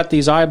thing's got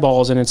these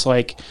eyeballs, and it's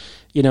like,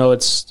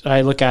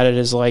 I look at it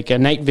as like a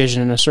night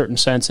vision in a certain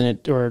sense,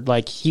 or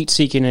like heat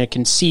seeking, and it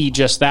can see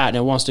just that, and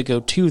it wants to go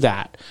to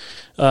that.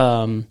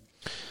 I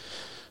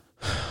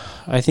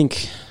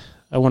think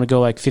I want to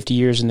go like 50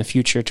 years in the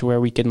future to where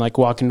we can like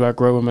walk into our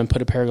grow room and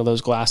put a pair of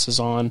those glasses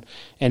on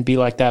and be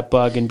like that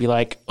bug and be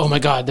like, oh my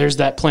God, there's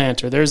that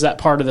plant, or there's that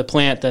part of the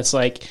plant that's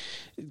like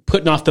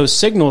putting off those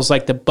signals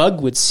like the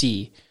bug would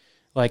see.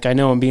 Like, I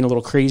know I'm being a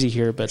little crazy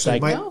here, but so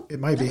like, it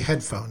might be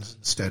headphones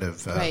instead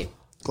of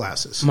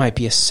glasses. Might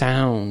be a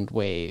sound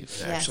wave.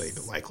 Yes. Actually,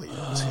 likely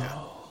is,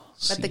 yeah.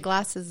 But the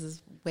glasses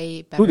is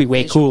way better. It would be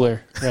way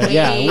cooler.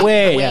 Right?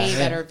 way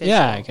better visual.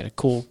 Yeah, I got a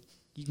cool,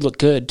 you look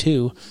good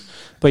too.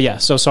 But yeah,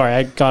 so sorry,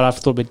 I got off a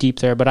little bit deep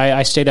there, but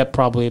I stayed up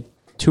probably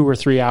 2 or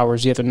 3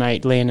 hours the other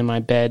night laying in my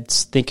bed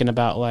thinking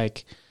about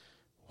like,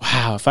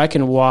 wow, if I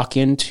can walk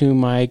into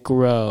my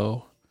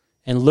grow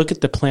and look at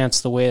the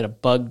plants the way that a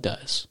bug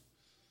does,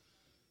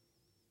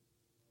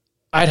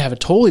 I'd have a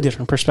totally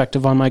different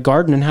perspective on my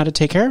garden and how to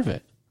take care of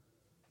it.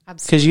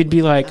 Absolutely. Because you'd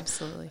be like,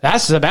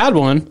 that's the bad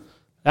one,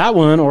 that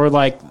one, or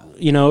like,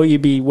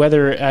 you'd be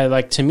whether,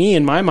 like to me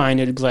in my mind,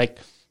 it'd be like,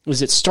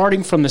 is it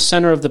starting from the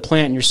center of the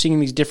plant and you're seeing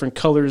these different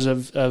colors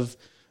of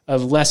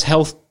less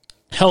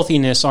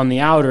healthiness on the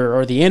outer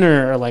or the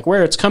inner, or like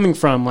where it's coming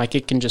from? Like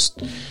it can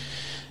just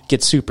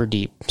get super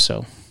deep.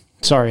 So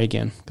sorry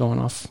again, going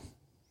off.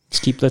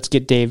 Let's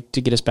get Dave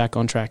to get us back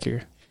on track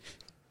here.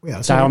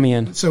 Yeah, dial me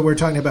in. So we're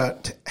talking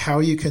about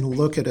how you can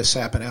look at a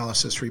SAP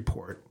analysis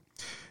report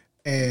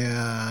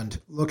and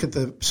look at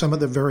some of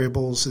the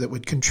variables that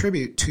would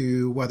contribute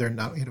to whether or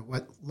not,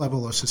 what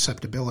level of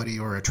susceptibility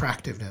or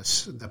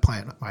attractiveness the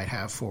plant might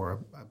have for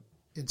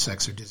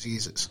insects or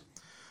diseases.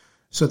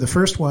 So the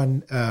first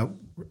one,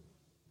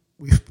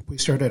 we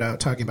started out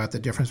talking about the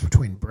difference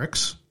between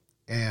bricks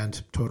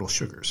and total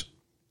sugars.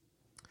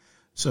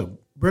 So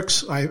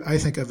bricks, I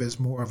think of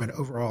as more of an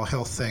overall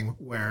health thing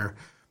where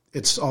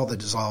it's all the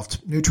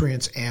dissolved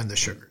nutrients and the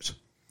sugars.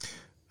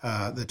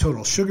 The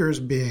total sugars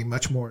being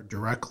much more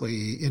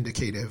directly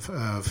indicative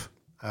of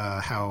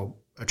how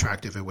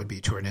attractive it would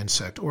be to an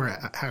insect, or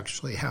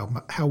actually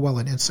how well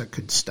an insect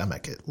could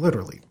stomach it,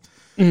 literally.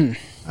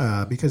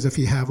 Because if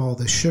you have all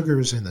the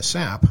sugars in the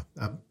sap,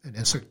 an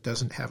insect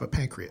doesn't have a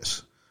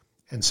pancreas,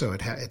 and so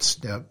it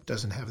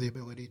doesn't have the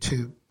ability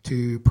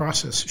to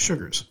process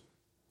sugars.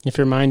 If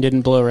your mind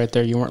didn't blow right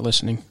there, you weren't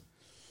listening.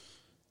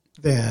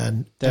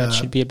 Then that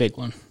should be a big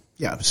one.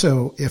 Yeah.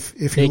 So if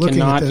you're they looking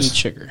cannot at this, eat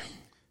sugar.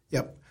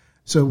 Yep.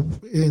 So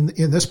in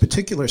this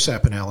particular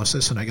SAP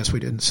analysis, and I guess we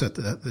didn't set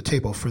the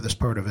table for this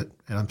part of it,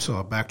 and so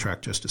I'll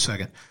backtrack just a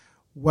second.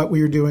 What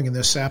we were doing in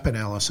this SAP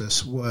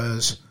analysis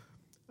was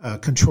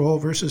control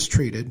versus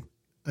treated,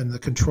 and the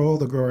control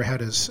the grower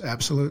had his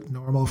absolute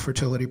normal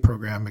fertility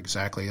program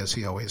exactly as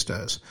he always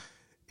does.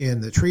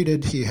 In the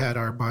treated, he had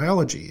our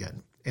biology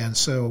in, and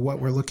so what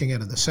we're looking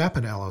at in the SAP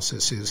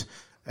analysis is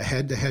a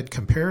head-to-head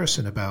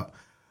comparison about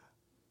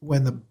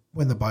when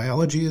the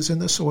biology is in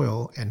the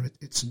soil and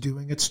it's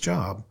doing its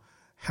job,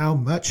 how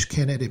much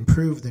can it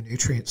improve the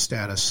nutrient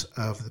status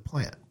of the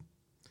plant?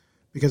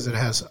 Because it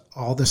has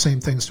all the same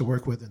things to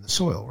work with in the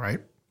soil, right?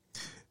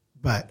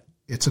 But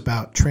it's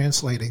about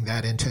translating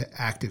that into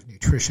active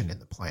nutrition in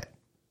the plant.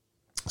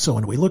 So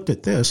when we looked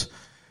at this,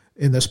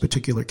 in this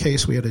particular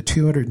case, we had a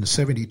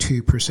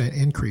 272%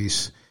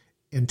 increase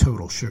in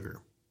total sugar.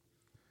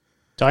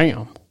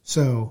 Damn.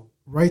 So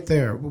right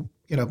there,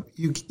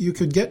 you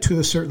could get to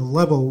a certain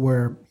level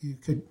where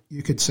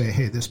you could say,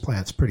 hey, this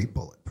plant's pretty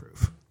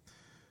bulletproof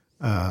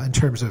in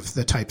terms of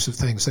the types of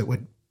things that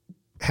would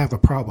have a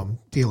problem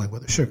dealing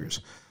with the sugars.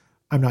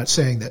 I'm not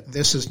saying that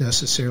this is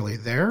necessarily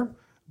there,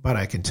 but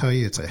I can tell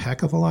you it's a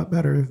heck of a lot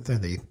better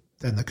than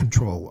the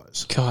control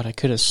was. God, I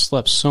could have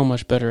slept so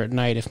much better at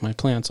night if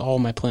all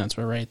my plants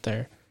were right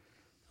there.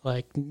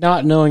 Like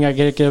not knowing I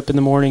get up in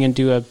the morning and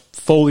do a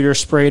foliar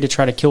spray to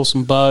try to kill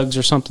some bugs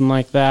or something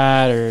like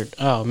that, or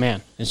oh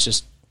man, it's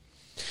just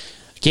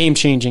game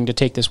changing to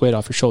take this weight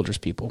off your shoulders,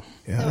 people.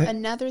 Yeah. So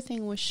another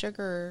thing with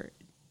sugar,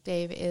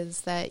 Dave, is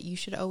that you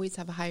should always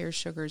have higher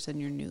sugars in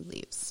your new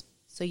leaves.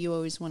 So you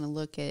always want to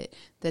look at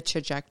the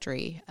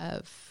trajectory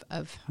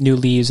of new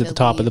leaves at the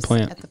top of the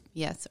plant.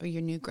 Yes, or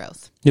your new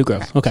growth. New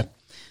growth. Correct. Okay.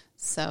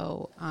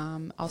 So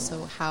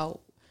also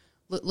how.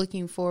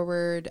 Looking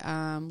forward,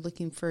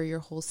 looking for your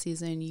whole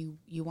season,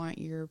 you want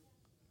your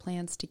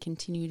plants to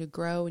continue to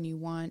grow, and you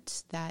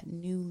want that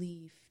new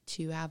leaf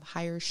to have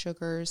higher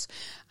sugars.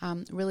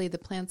 Really, the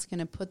plant's going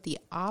to put the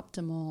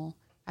optimal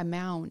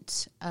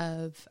amount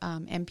of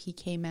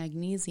NPK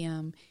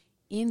magnesium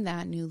in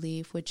that new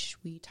leaf, which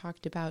we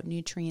talked about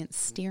nutrient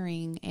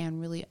steering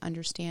and really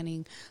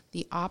understanding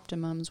the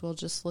optimums. We'll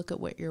just look at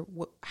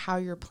how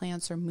your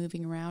plants are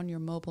moving around, your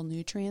mobile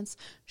nutrients.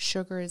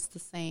 Sugar is the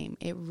same.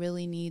 It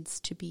really needs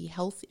to be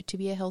healthy. To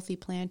be a healthy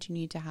plant, you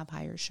need to have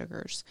higher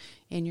sugars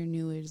in your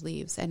new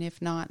leaves. And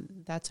if not,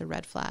 that's a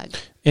red flag.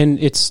 And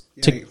it's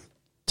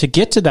to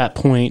get to that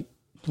point,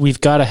 we've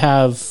got to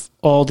have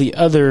all the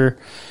other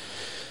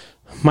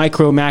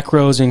micro,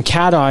 macros, and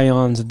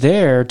cations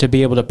there to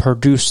be able to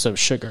produce those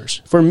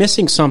sugars. If we're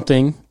missing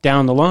something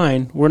down the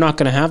line, we're not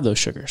going to have those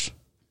sugars.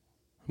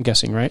 I'm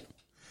guessing, right?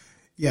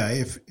 Yeah,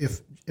 if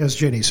as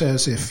Jenny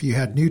says, if you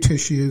had new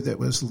tissue that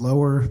was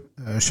lower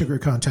sugar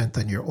content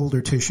than your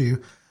older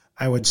tissue,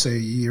 I would say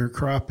your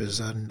crop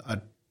is on a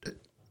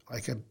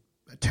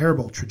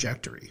terrible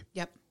trajectory.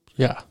 Yep.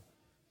 Yeah.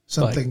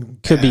 Something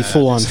could be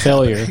full on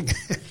failure.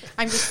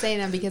 I'm just saying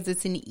that because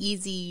it's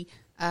easy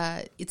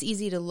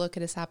to look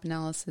at a SAP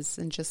analysis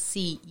and just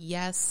see,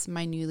 yes,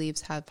 my new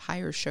leaves have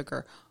higher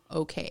sugar.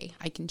 Okay,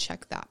 I can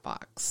check that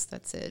box.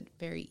 That's a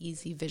very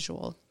easy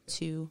visual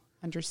to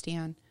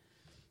understand.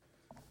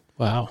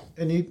 Wow.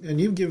 And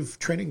you give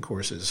training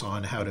courses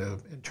on how to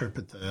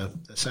interpret the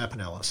SAP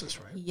analysis,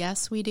 right?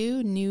 Yes, we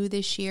do. New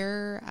this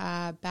year,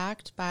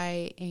 backed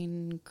by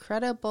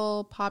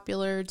incredible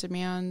popular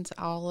demand.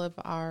 All of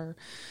our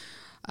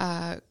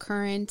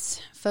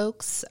current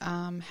folks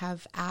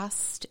have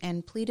asked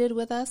and pleaded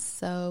with us,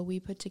 so we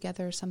put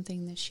together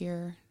something this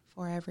year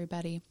for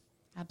everybody.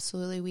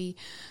 Absolutely. We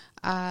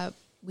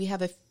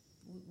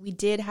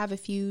did have a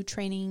few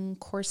training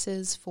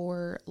courses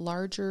for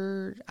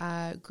larger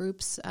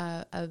groups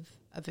of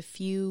a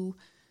few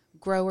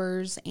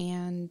growers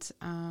and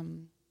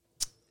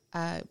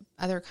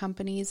other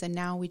companies, and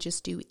now we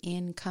just do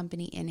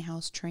in-company,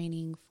 in-house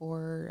training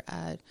for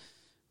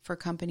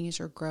companies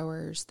or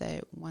growers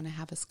that want to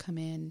have us come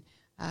in.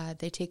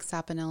 They take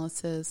SAP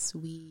analysis,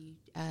 we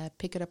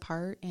pick it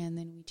apart, and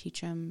then we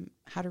teach them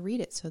how to read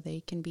it so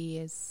they can be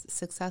as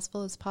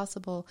successful as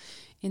possible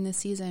in the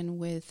season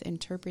with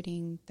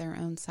interpreting their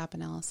own SAP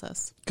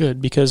analysis.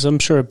 Good, because I'm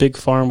sure a big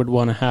farm would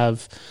want to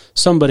have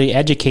somebody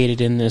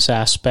educated in this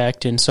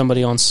aspect and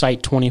somebody on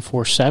site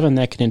 24/7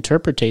 that can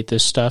interpretate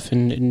this stuff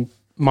and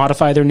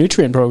modify their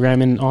nutrient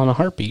program on a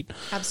heartbeat.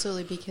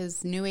 Absolutely,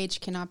 because New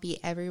Age cannot be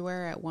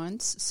everywhere at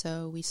once.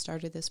 So we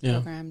started this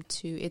program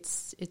we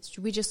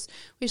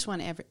just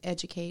want to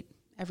educate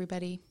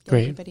everybody, get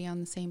everybody on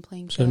the same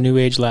playing field. So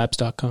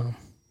newagelabs.com.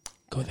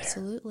 Go there.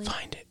 Absolutely.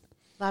 Find it.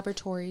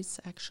 Laboratories,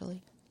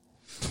 actually.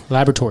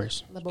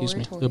 Laboratories. Excuse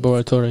me.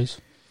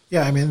 Laboratories.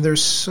 Yeah, I mean,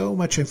 there's so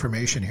much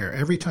information here.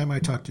 Every time I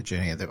talk to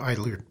Jenny, I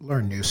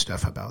learn new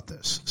stuff about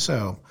this.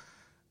 So,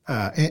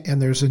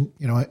 and there's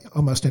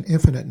almost an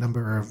infinite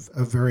number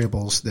of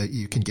variables that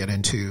you can get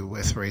into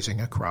with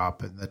raising a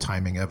crop and the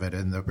timing of it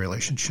and the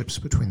relationships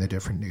between the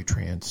different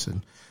nutrients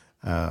and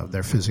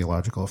their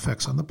physiological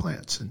effects on the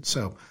plants. And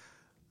so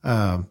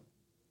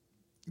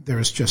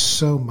there's just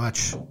so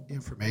much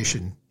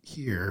information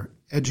here.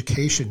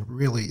 Education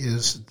really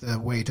is the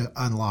way to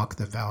unlock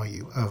the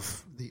value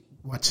of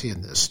what's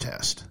in this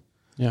test.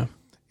 Yeah.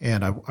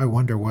 And I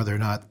wonder whether or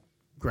not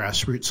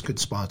Grassroots could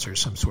sponsor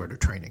some sort of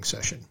training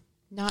session.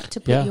 Not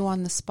to put you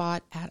on the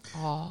spot at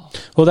all.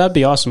 Well, that'd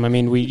be awesome. I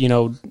mean,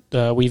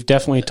 we've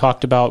definitely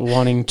talked about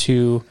wanting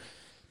to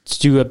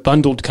do a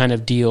bundled kind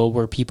of deal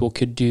where people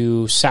could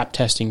do sap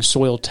testing,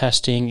 soil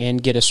testing,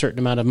 and get a certain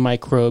amount of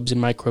microbes and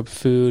microbe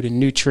food and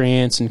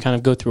nutrients and kind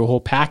of go through a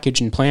whole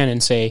package and plan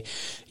and say,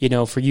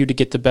 for you to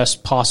get the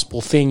best possible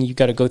thing, you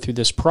got to go through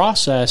this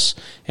process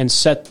and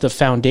set the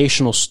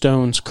foundational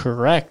stones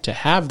correct to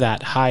have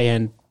that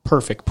high-end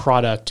perfect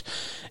product.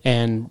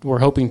 And we're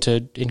hoping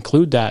to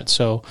include that.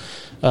 So,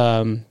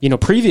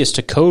 previous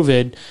to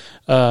COVID,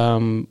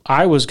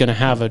 I was going to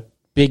have a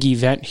big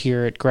event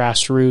here at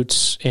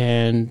Grassroots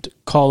and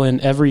call in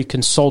every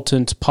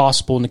consultant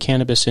possible in the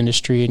cannabis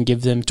industry and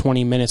give them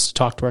 20 minutes to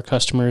talk to our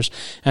customers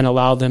and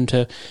allow them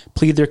to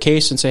plead their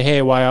case and say,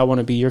 hey, why I want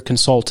to be your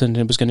consultant. And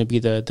it was going to be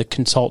the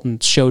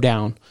consultant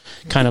showdown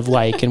kind of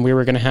like, and we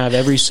were going to have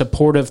every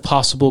supportive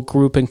possible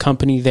group and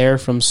company there,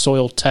 from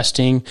soil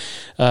testing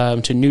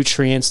to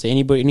nutrients to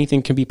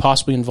anything can be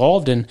possibly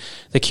involved. And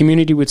the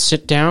community would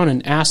sit down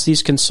and ask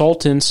these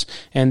consultants,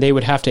 and they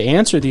would have to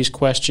answer these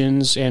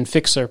questions and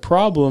fix their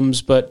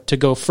problems. But to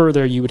go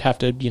further, you would have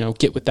to,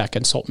 get with that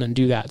consultant and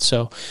do that.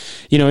 So,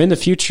 in the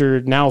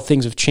future, now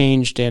things have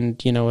changed,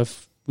 and,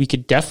 if we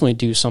could definitely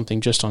do something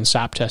just on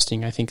sap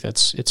testing, I think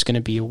it's going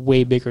to be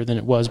way bigger than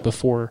it was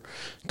before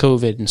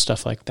COVID and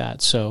stuff like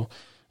that. So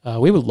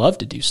we would love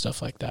to do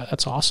stuff like that.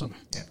 That's awesome.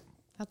 Yeah.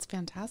 That's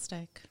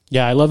fantastic.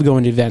 Yeah, I love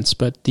going to events,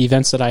 but the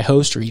events that I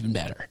host are even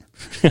better.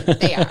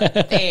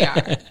 They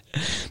are.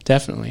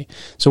 Definitely.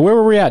 So where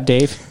were we at,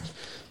 Dave?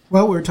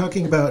 Well, we're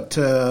talking about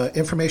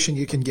information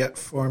you can get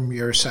from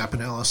your SAP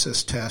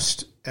analysis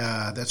test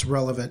that's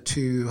relevant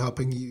to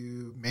helping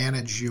you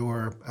manage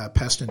your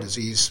pest and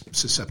disease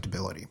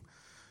susceptibility.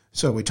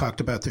 So we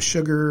talked about the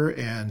sugar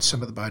and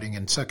some of the biting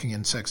and sucking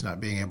insects not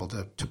being able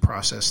to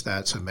process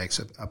that, so it makes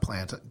a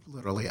plant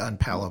literally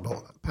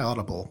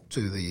unpalatable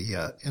to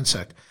the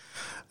insect.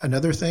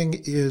 Another thing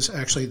is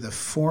actually the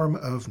form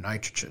of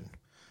nitrogen.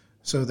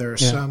 So there are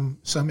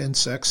some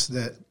insects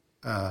that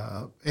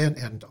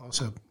and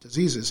also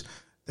diseases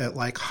that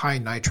like high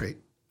nitrate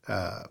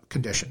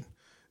condition.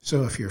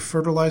 So if you're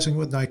fertilizing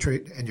with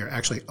nitrate and you're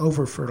actually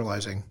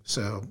over-fertilizing,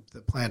 so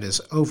the plant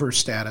is over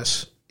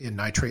status in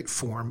nitrate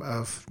form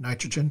of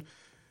nitrogen,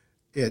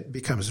 it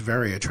becomes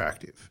very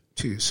attractive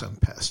to some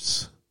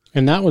pests.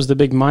 And that was the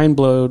big mind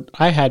blow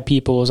I had,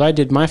 people, is I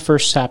did my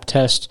first sap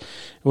test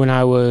when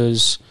I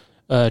was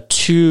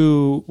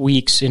 2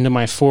 weeks into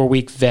my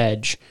 4-week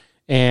veg,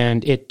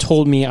 and it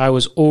told me I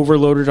was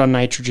overloaded on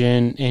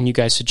nitrogen, and you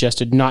guys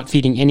suggested not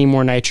feeding any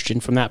more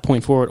nitrogen from that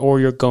point forward, or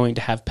you're going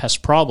to have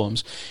pest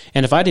problems.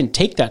 And if I didn't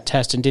take that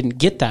test and didn't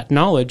get that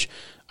knowledge,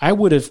 I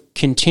would have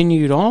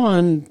continued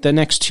on the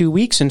next 2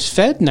 weeks and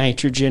fed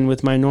nitrogen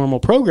with my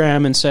normal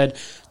program and said,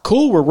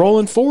 cool, we're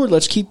rolling forward,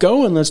 let's keep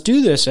going, let's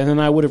do this. And then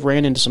I would have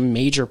ran into some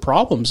major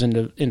problems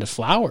into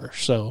flower.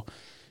 So,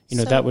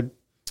 that would...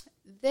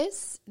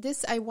 This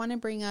I want to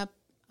bring up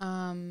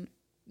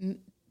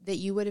that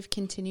you would have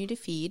continued to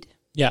feed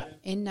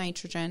in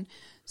nitrogen.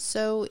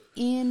 So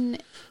in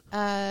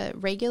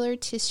regular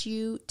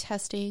tissue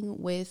testing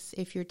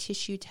if you're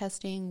tissue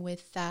testing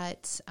with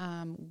that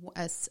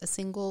a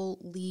single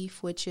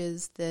leaf, which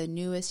is the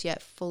newest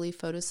yet fully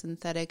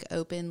photosynthetic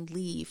open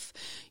leaf,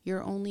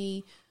 you're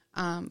only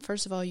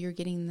first of all, you're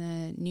getting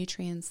the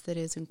nutrients that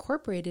is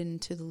incorporated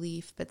into the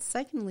leaf, but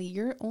secondly,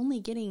 you're only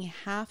getting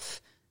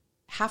half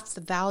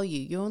the value.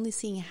 You're only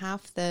seeing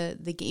half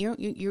the game.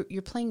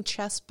 You're playing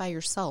chess by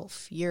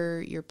yourself.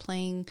 You're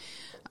playing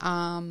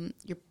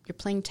you're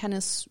playing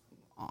tennis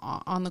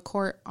on the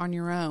court on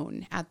your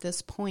own at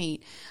this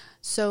point.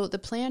 So the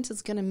plant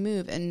is going to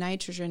move, and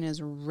nitrogen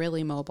is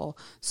really mobile.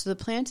 So the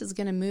plant is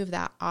going to move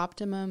that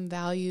optimum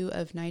value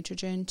of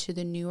nitrogen to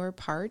the newer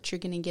parts. You're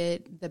going to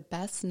get the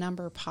best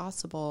number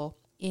possible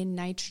in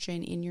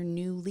nitrogen in your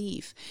new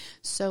leaf.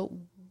 So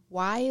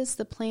why is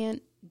the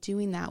plant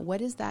doing that?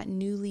 What is that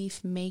new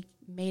leaf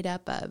made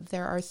up of?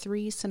 There are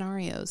 3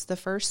 scenarios. The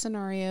first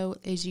scenario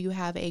is you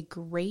have a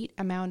great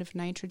amount of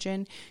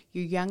nitrogen.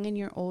 Your young and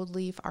your old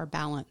leaf are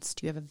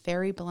balanced. You have a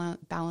very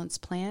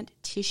balanced plant.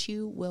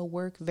 Tissue will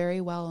work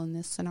very well in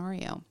this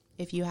scenario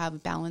if you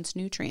have balanced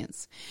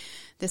nutrients.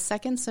 The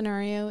second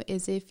scenario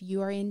is if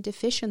you are in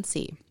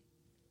deficiency.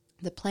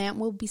 The plant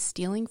will be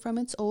stealing from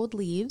its old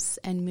leaves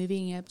and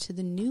moving up to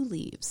the new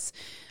leaves.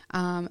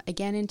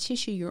 Again, in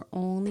tissue, you're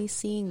only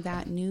seeing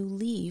that new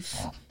leaf,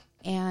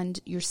 and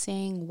you're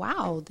saying,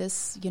 "Wow,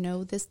 this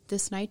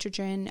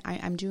nitrogen,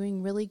 I'm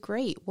doing really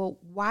great." Well,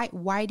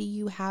 why do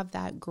you have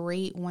that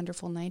great,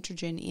 wonderful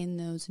nitrogen in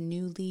those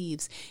new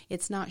leaves?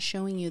 It's not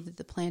showing you that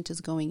the plant is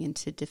going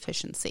into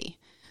deficiency.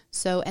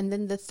 So, and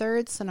then the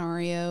third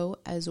scenario,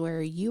 as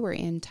where you were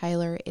in,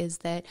 Tyler, is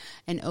that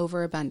an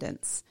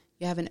overabundance.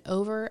 You have an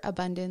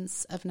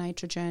overabundance of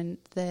nitrogen.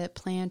 The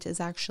plant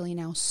is actually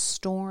now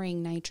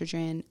storing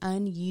nitrogen,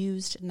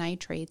 unused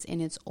nitrates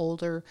in its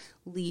older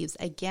leaves.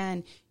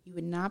 Again, you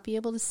would not be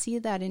able to see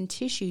that in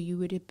tissue. You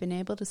would have been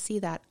able to see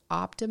that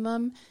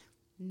optimum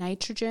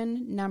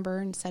nitrogen number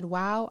and said,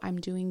 wow, I'm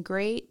doing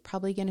great,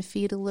 probably going to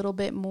feed a little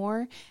bit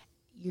more.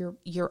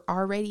 You're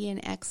already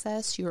in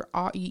excess.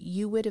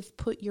 You would have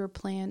put your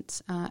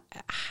plant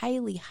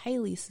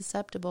highly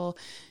susceptible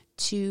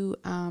to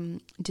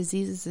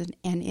diseases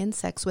and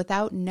insects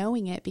without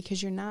knowing it,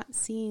 because you're not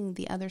seeing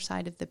the other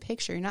side of the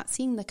picture. You're not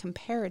seeing the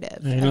comparative.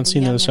 You're not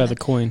seeing the other side of the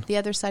coin. The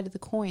other side of the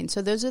coin.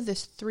 So those are the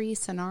 3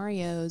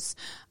 scenarios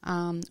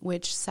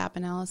which SAP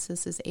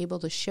analysis is able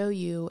to show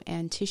you,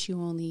 and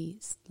tissue only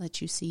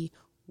lets you see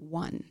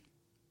one.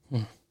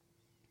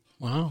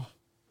 Wow.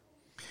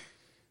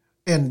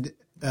 And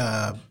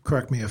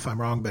correct me if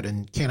I'm wrong, but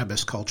in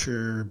cannabis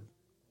culture,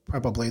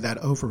 probably that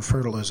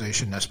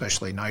over-fertilization,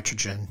 especially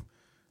nitrogen,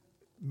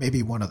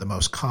 maybe one of the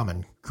most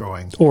common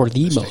growing, or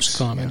the most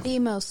common. The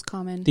most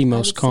common. The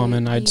most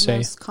common, I'd say. The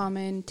most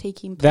common,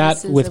 taking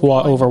that with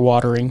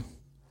overwatering.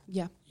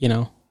 Yeah.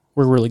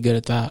 We're really good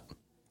at that.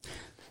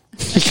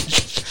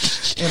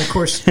 And of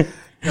course,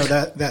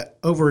 that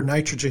over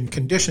nitrogen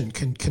condition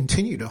can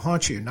continue to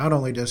haunt you. Not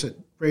only does it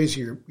raise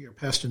your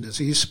pest and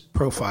disease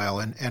profile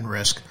and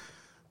risk,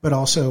 but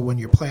also when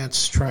your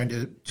plant's trying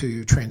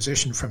to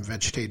transition from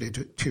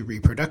vegetative to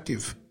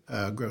reproductive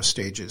growth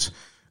stages.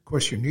 Of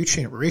course, your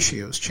nutrient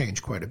ratios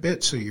change quite a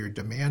bit, so your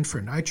demand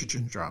for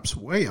nitrogen drops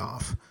way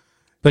off.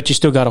 But you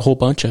still got a whole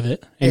bunch of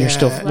it, and you're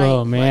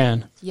still,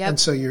 man. Right. Yep. And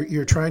so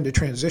you're trying to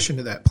transition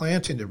to that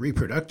plant into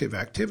reproductive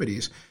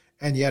activities,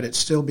 and yet it's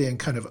still being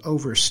kind of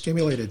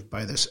overstimulated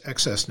by this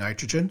excess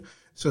nitrogen,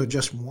 so it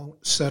just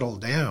won't settle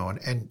down.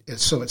 And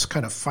so it's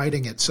kind of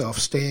fighting itself,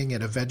 staying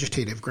in a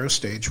vegetative growth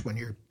stage when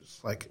you're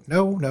like,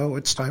 no,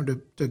 it's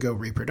time to go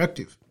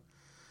reproductive.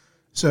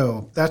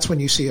 So that's when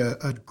you see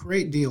a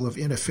great deal of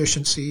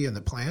inefficiency in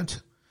the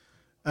plant,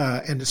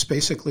 and it's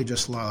basically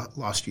just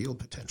lost yield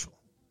potential.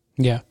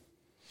 Yeah.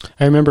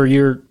 I remember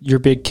your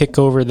big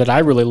kickover that I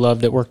really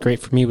loved that worked great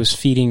for me was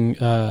feeding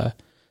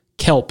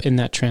kelp in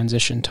that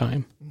transition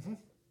time. Mm-hmm.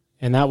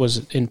 And that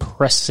was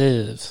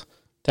impressive,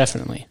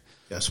 definitely.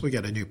 Yes, we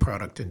got a new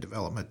product in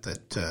development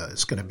that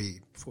is going to be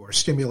for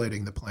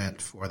stimulating the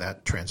plant for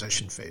that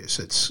transition phase.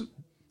 It's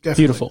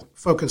definitely beautiful.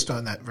 Focused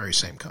on that very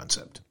same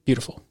concept.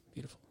 Beautiful.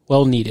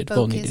 Well needed.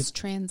 Focused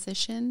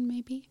transition,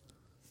 maybe?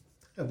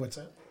 What's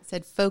that? I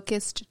said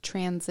focused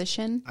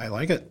transition. I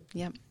like it.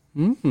 Yep.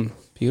 Mm-hmm.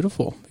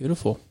 Beautiful.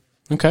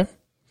 Okay.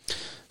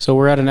 So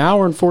we're at an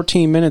hour and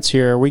 14 minutes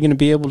here. Are we going to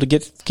be able to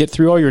get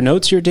through all your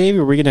notes here, Dave,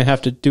 or are we going to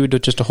have to do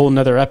just a whole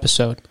nother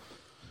episode?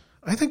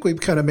 I think we've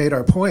kind of made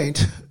our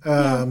point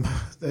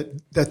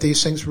that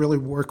these things really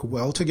work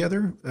well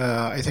together.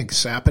 I think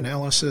SAP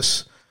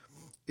analysis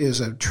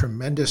is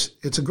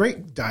it's a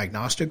great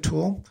diagnostic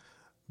tool,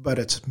 but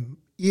it's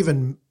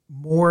even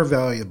more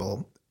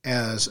valuable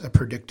as a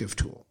predictive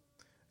tool.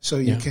 So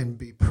you can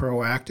be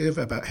proactive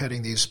about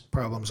heading these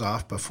problems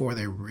off before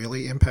they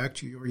really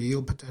impact your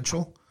yield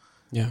potential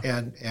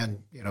and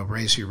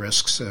raise your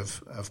risks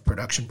of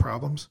production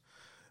problems.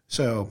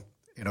 So,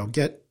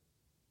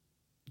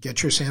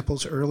 get your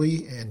samples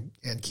early and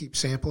keep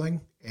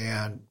sampling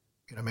and,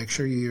 make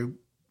sure you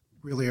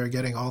really are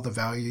getting all the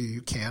value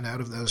you can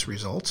out of those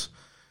results.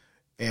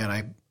 And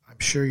I'm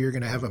sure you're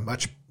going to have a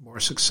much more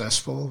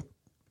successful,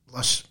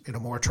 less,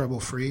 more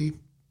trouble-free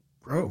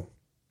grow.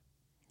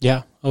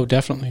 Yeah. Oh,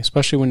 definitely.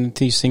 Especially when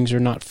these things are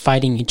not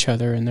fighting each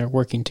other and they're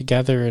working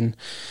together. And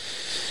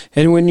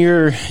when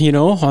you're,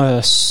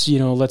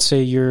 let's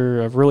say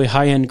you're a really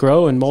high-end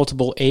grow and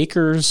multiple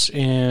acres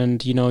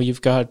and,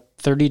 you've got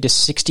 30 to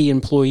 60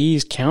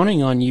 employees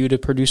counting on you to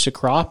produce a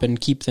crop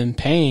and keep them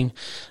paying,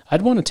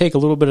 I'd want to take a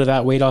little bit of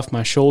that weight off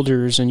my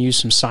shoulders and use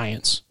some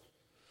science.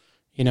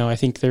 I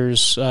think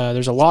there's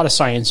a lot of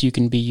science you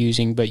can be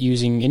using, but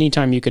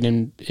anytime you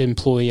can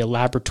employ a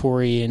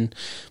laboratory and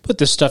put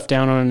this stuff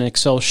down on an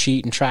Excel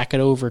sheet and track it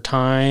over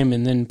time,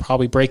 and then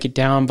probably break it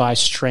down by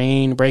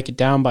strain, break it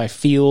down by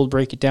field,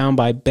 break it down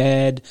by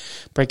bed,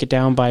 break it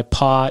down by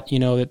pot,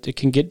 that it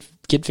can get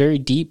very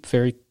deep,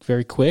 very,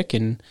 very quick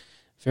and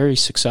very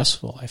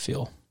successful, I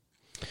feel.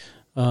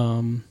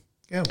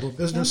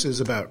 Business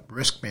is about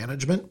risk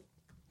management.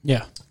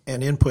 Yeah.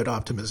 And input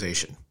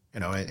optimization.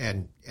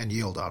 And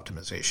yield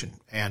optimization.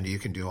 And you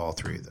can do all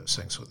three of those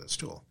things with this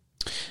tool.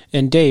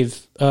 And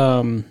Dave,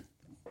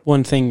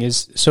 one thing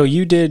is, so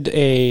you did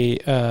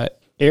a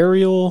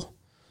aerial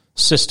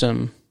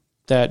system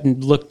that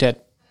looked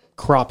at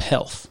crop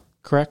health,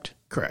 correct?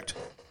 Correct.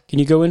 Can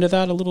you go into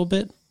that a little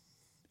bit?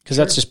 Because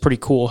that's just pretty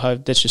cool.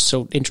 That's just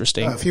so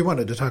interesting. If you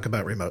wanted to talk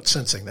about remote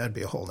sensing, that'd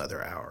be a whole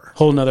nother hour.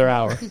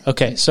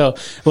 Okay, so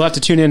we'll have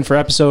to tune in for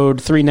episode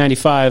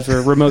 395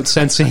 for remote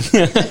sensing.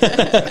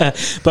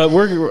 But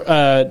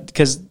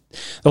because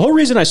the whole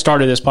reason I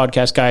started this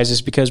podcast, guys,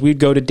 is because we'd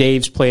go to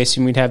Dave's place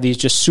and we'd have these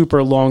just super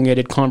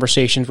elongated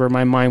conversations where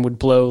my mind would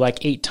blow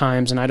like 8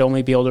 times and I'd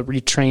only be able to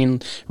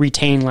retain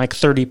like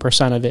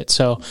 30% of it.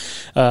 So,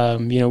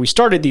 we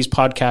started these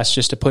podcasts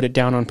just to put it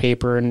down on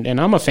paper, and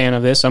I'm a fan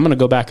of this. I'm going to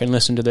go back and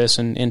listen to this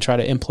and try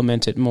to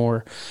implement it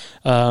more.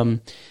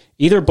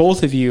 Either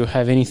both of you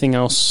have anything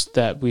else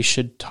that we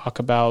should talk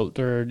about,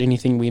 or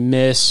anything we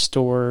missed,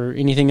 or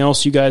anything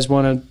else you guys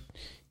want to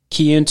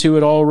key into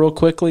it all real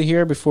quickly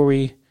here before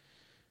we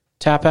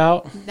tap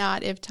out?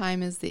 Not if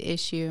time is the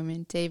issue. I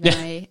mean, Dave and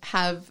I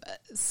have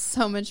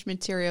so much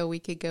material we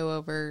could go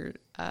over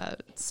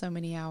so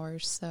many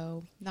hours,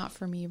 so not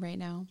for me right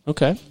now.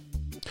 Okay.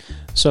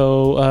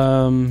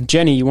 So,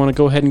 Jenny, you want to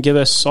go ahead and give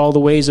us all the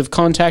ways of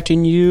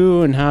contacting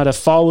you and how to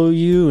follow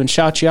you and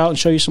shout you out and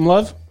show you some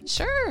love?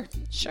 Sure.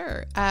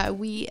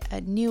 We,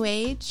 New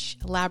Age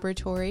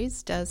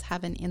Laboratories, does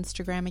have an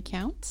Instagram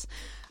account.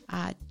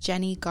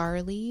 Jenny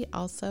Garley,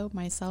 also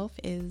myself,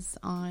 is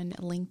on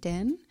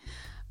LinkedIn.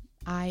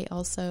 I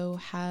also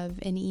have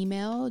an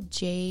email,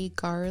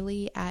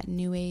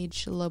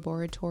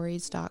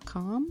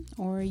 jgarley@newagelaboratories.com,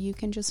 or you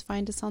can just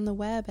find us on the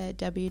web at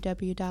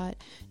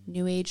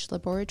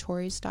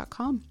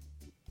www.newagelaboratories.com.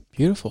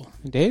 Beautiful.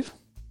 And Dave?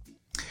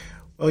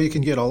 Well, you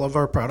can get all of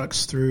our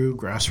products through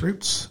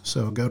Grassroots.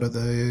 So go to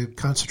the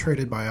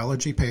Concentrated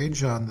Biology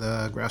page on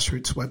the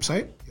Grassroots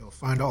website. You'll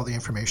find all the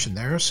information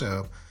there.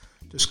 So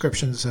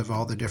descriptions of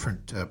all the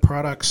different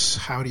products,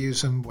 how to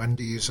use them, when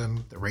to use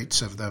them, the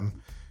rates of them,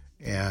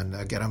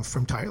 and get them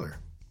from Tyler.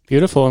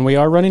 Beautiful. And we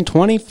are running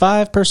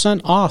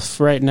 25% off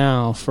right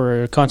now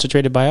for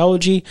Concentrated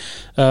Biology.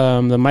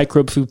 The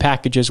microbe food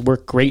packages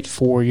work great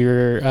for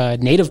your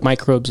native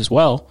microbes as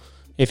well.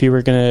 If you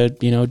were going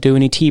to, do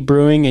any tea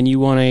brewing and you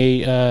want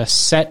a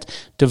set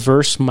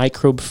diverse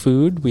microbe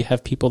food. We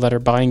have people that are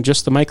buying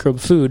just the microbe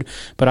food,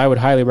 but I would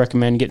highly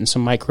recommend getting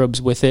some microbes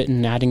with it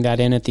and adding that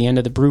in at the end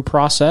of the brew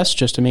process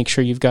just to make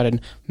sure you've got a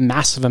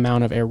massive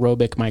amount of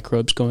aerobic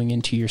microbes going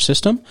into your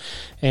system.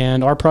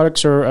 And our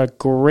products are a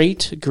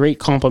great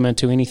complement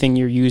to anything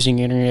you're using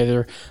in any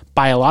other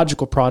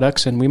biological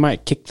products, and we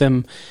might kick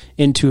them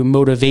into a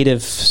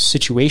motivative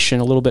situation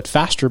a little bit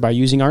faster by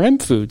using our M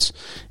foods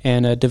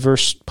and a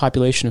diverse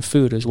population of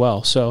food as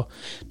well. So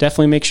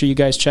definitely make sure you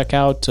guys check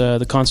out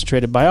the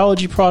concentrated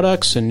biology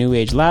products and New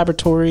Age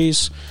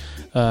Laboratories,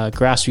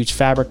 Grassroots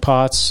Fabric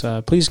Pots.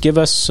 Please give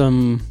us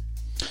some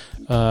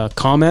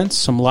comments,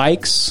 some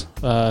likes,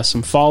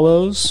 some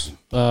follows,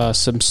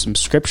 some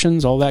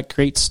subscriptions, all that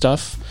great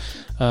stuff.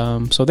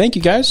 So thank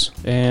you guys,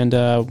 and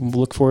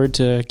we'll look forward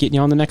to getting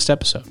you on the next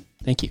episode.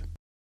 Thank you.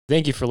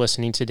 Thank you for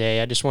listening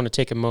today. I just want to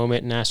take a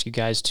moment and ask you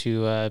guys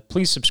to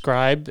please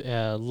subscribe,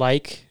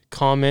 like,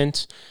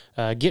 comment,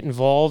 get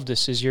involved.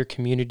 This is your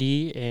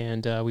community,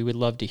 and we would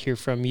love to hear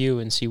from you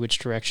and see which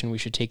direction we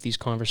should take these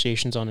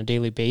conversations on a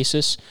daily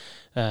basis.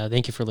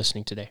 Thank you for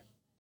listening today.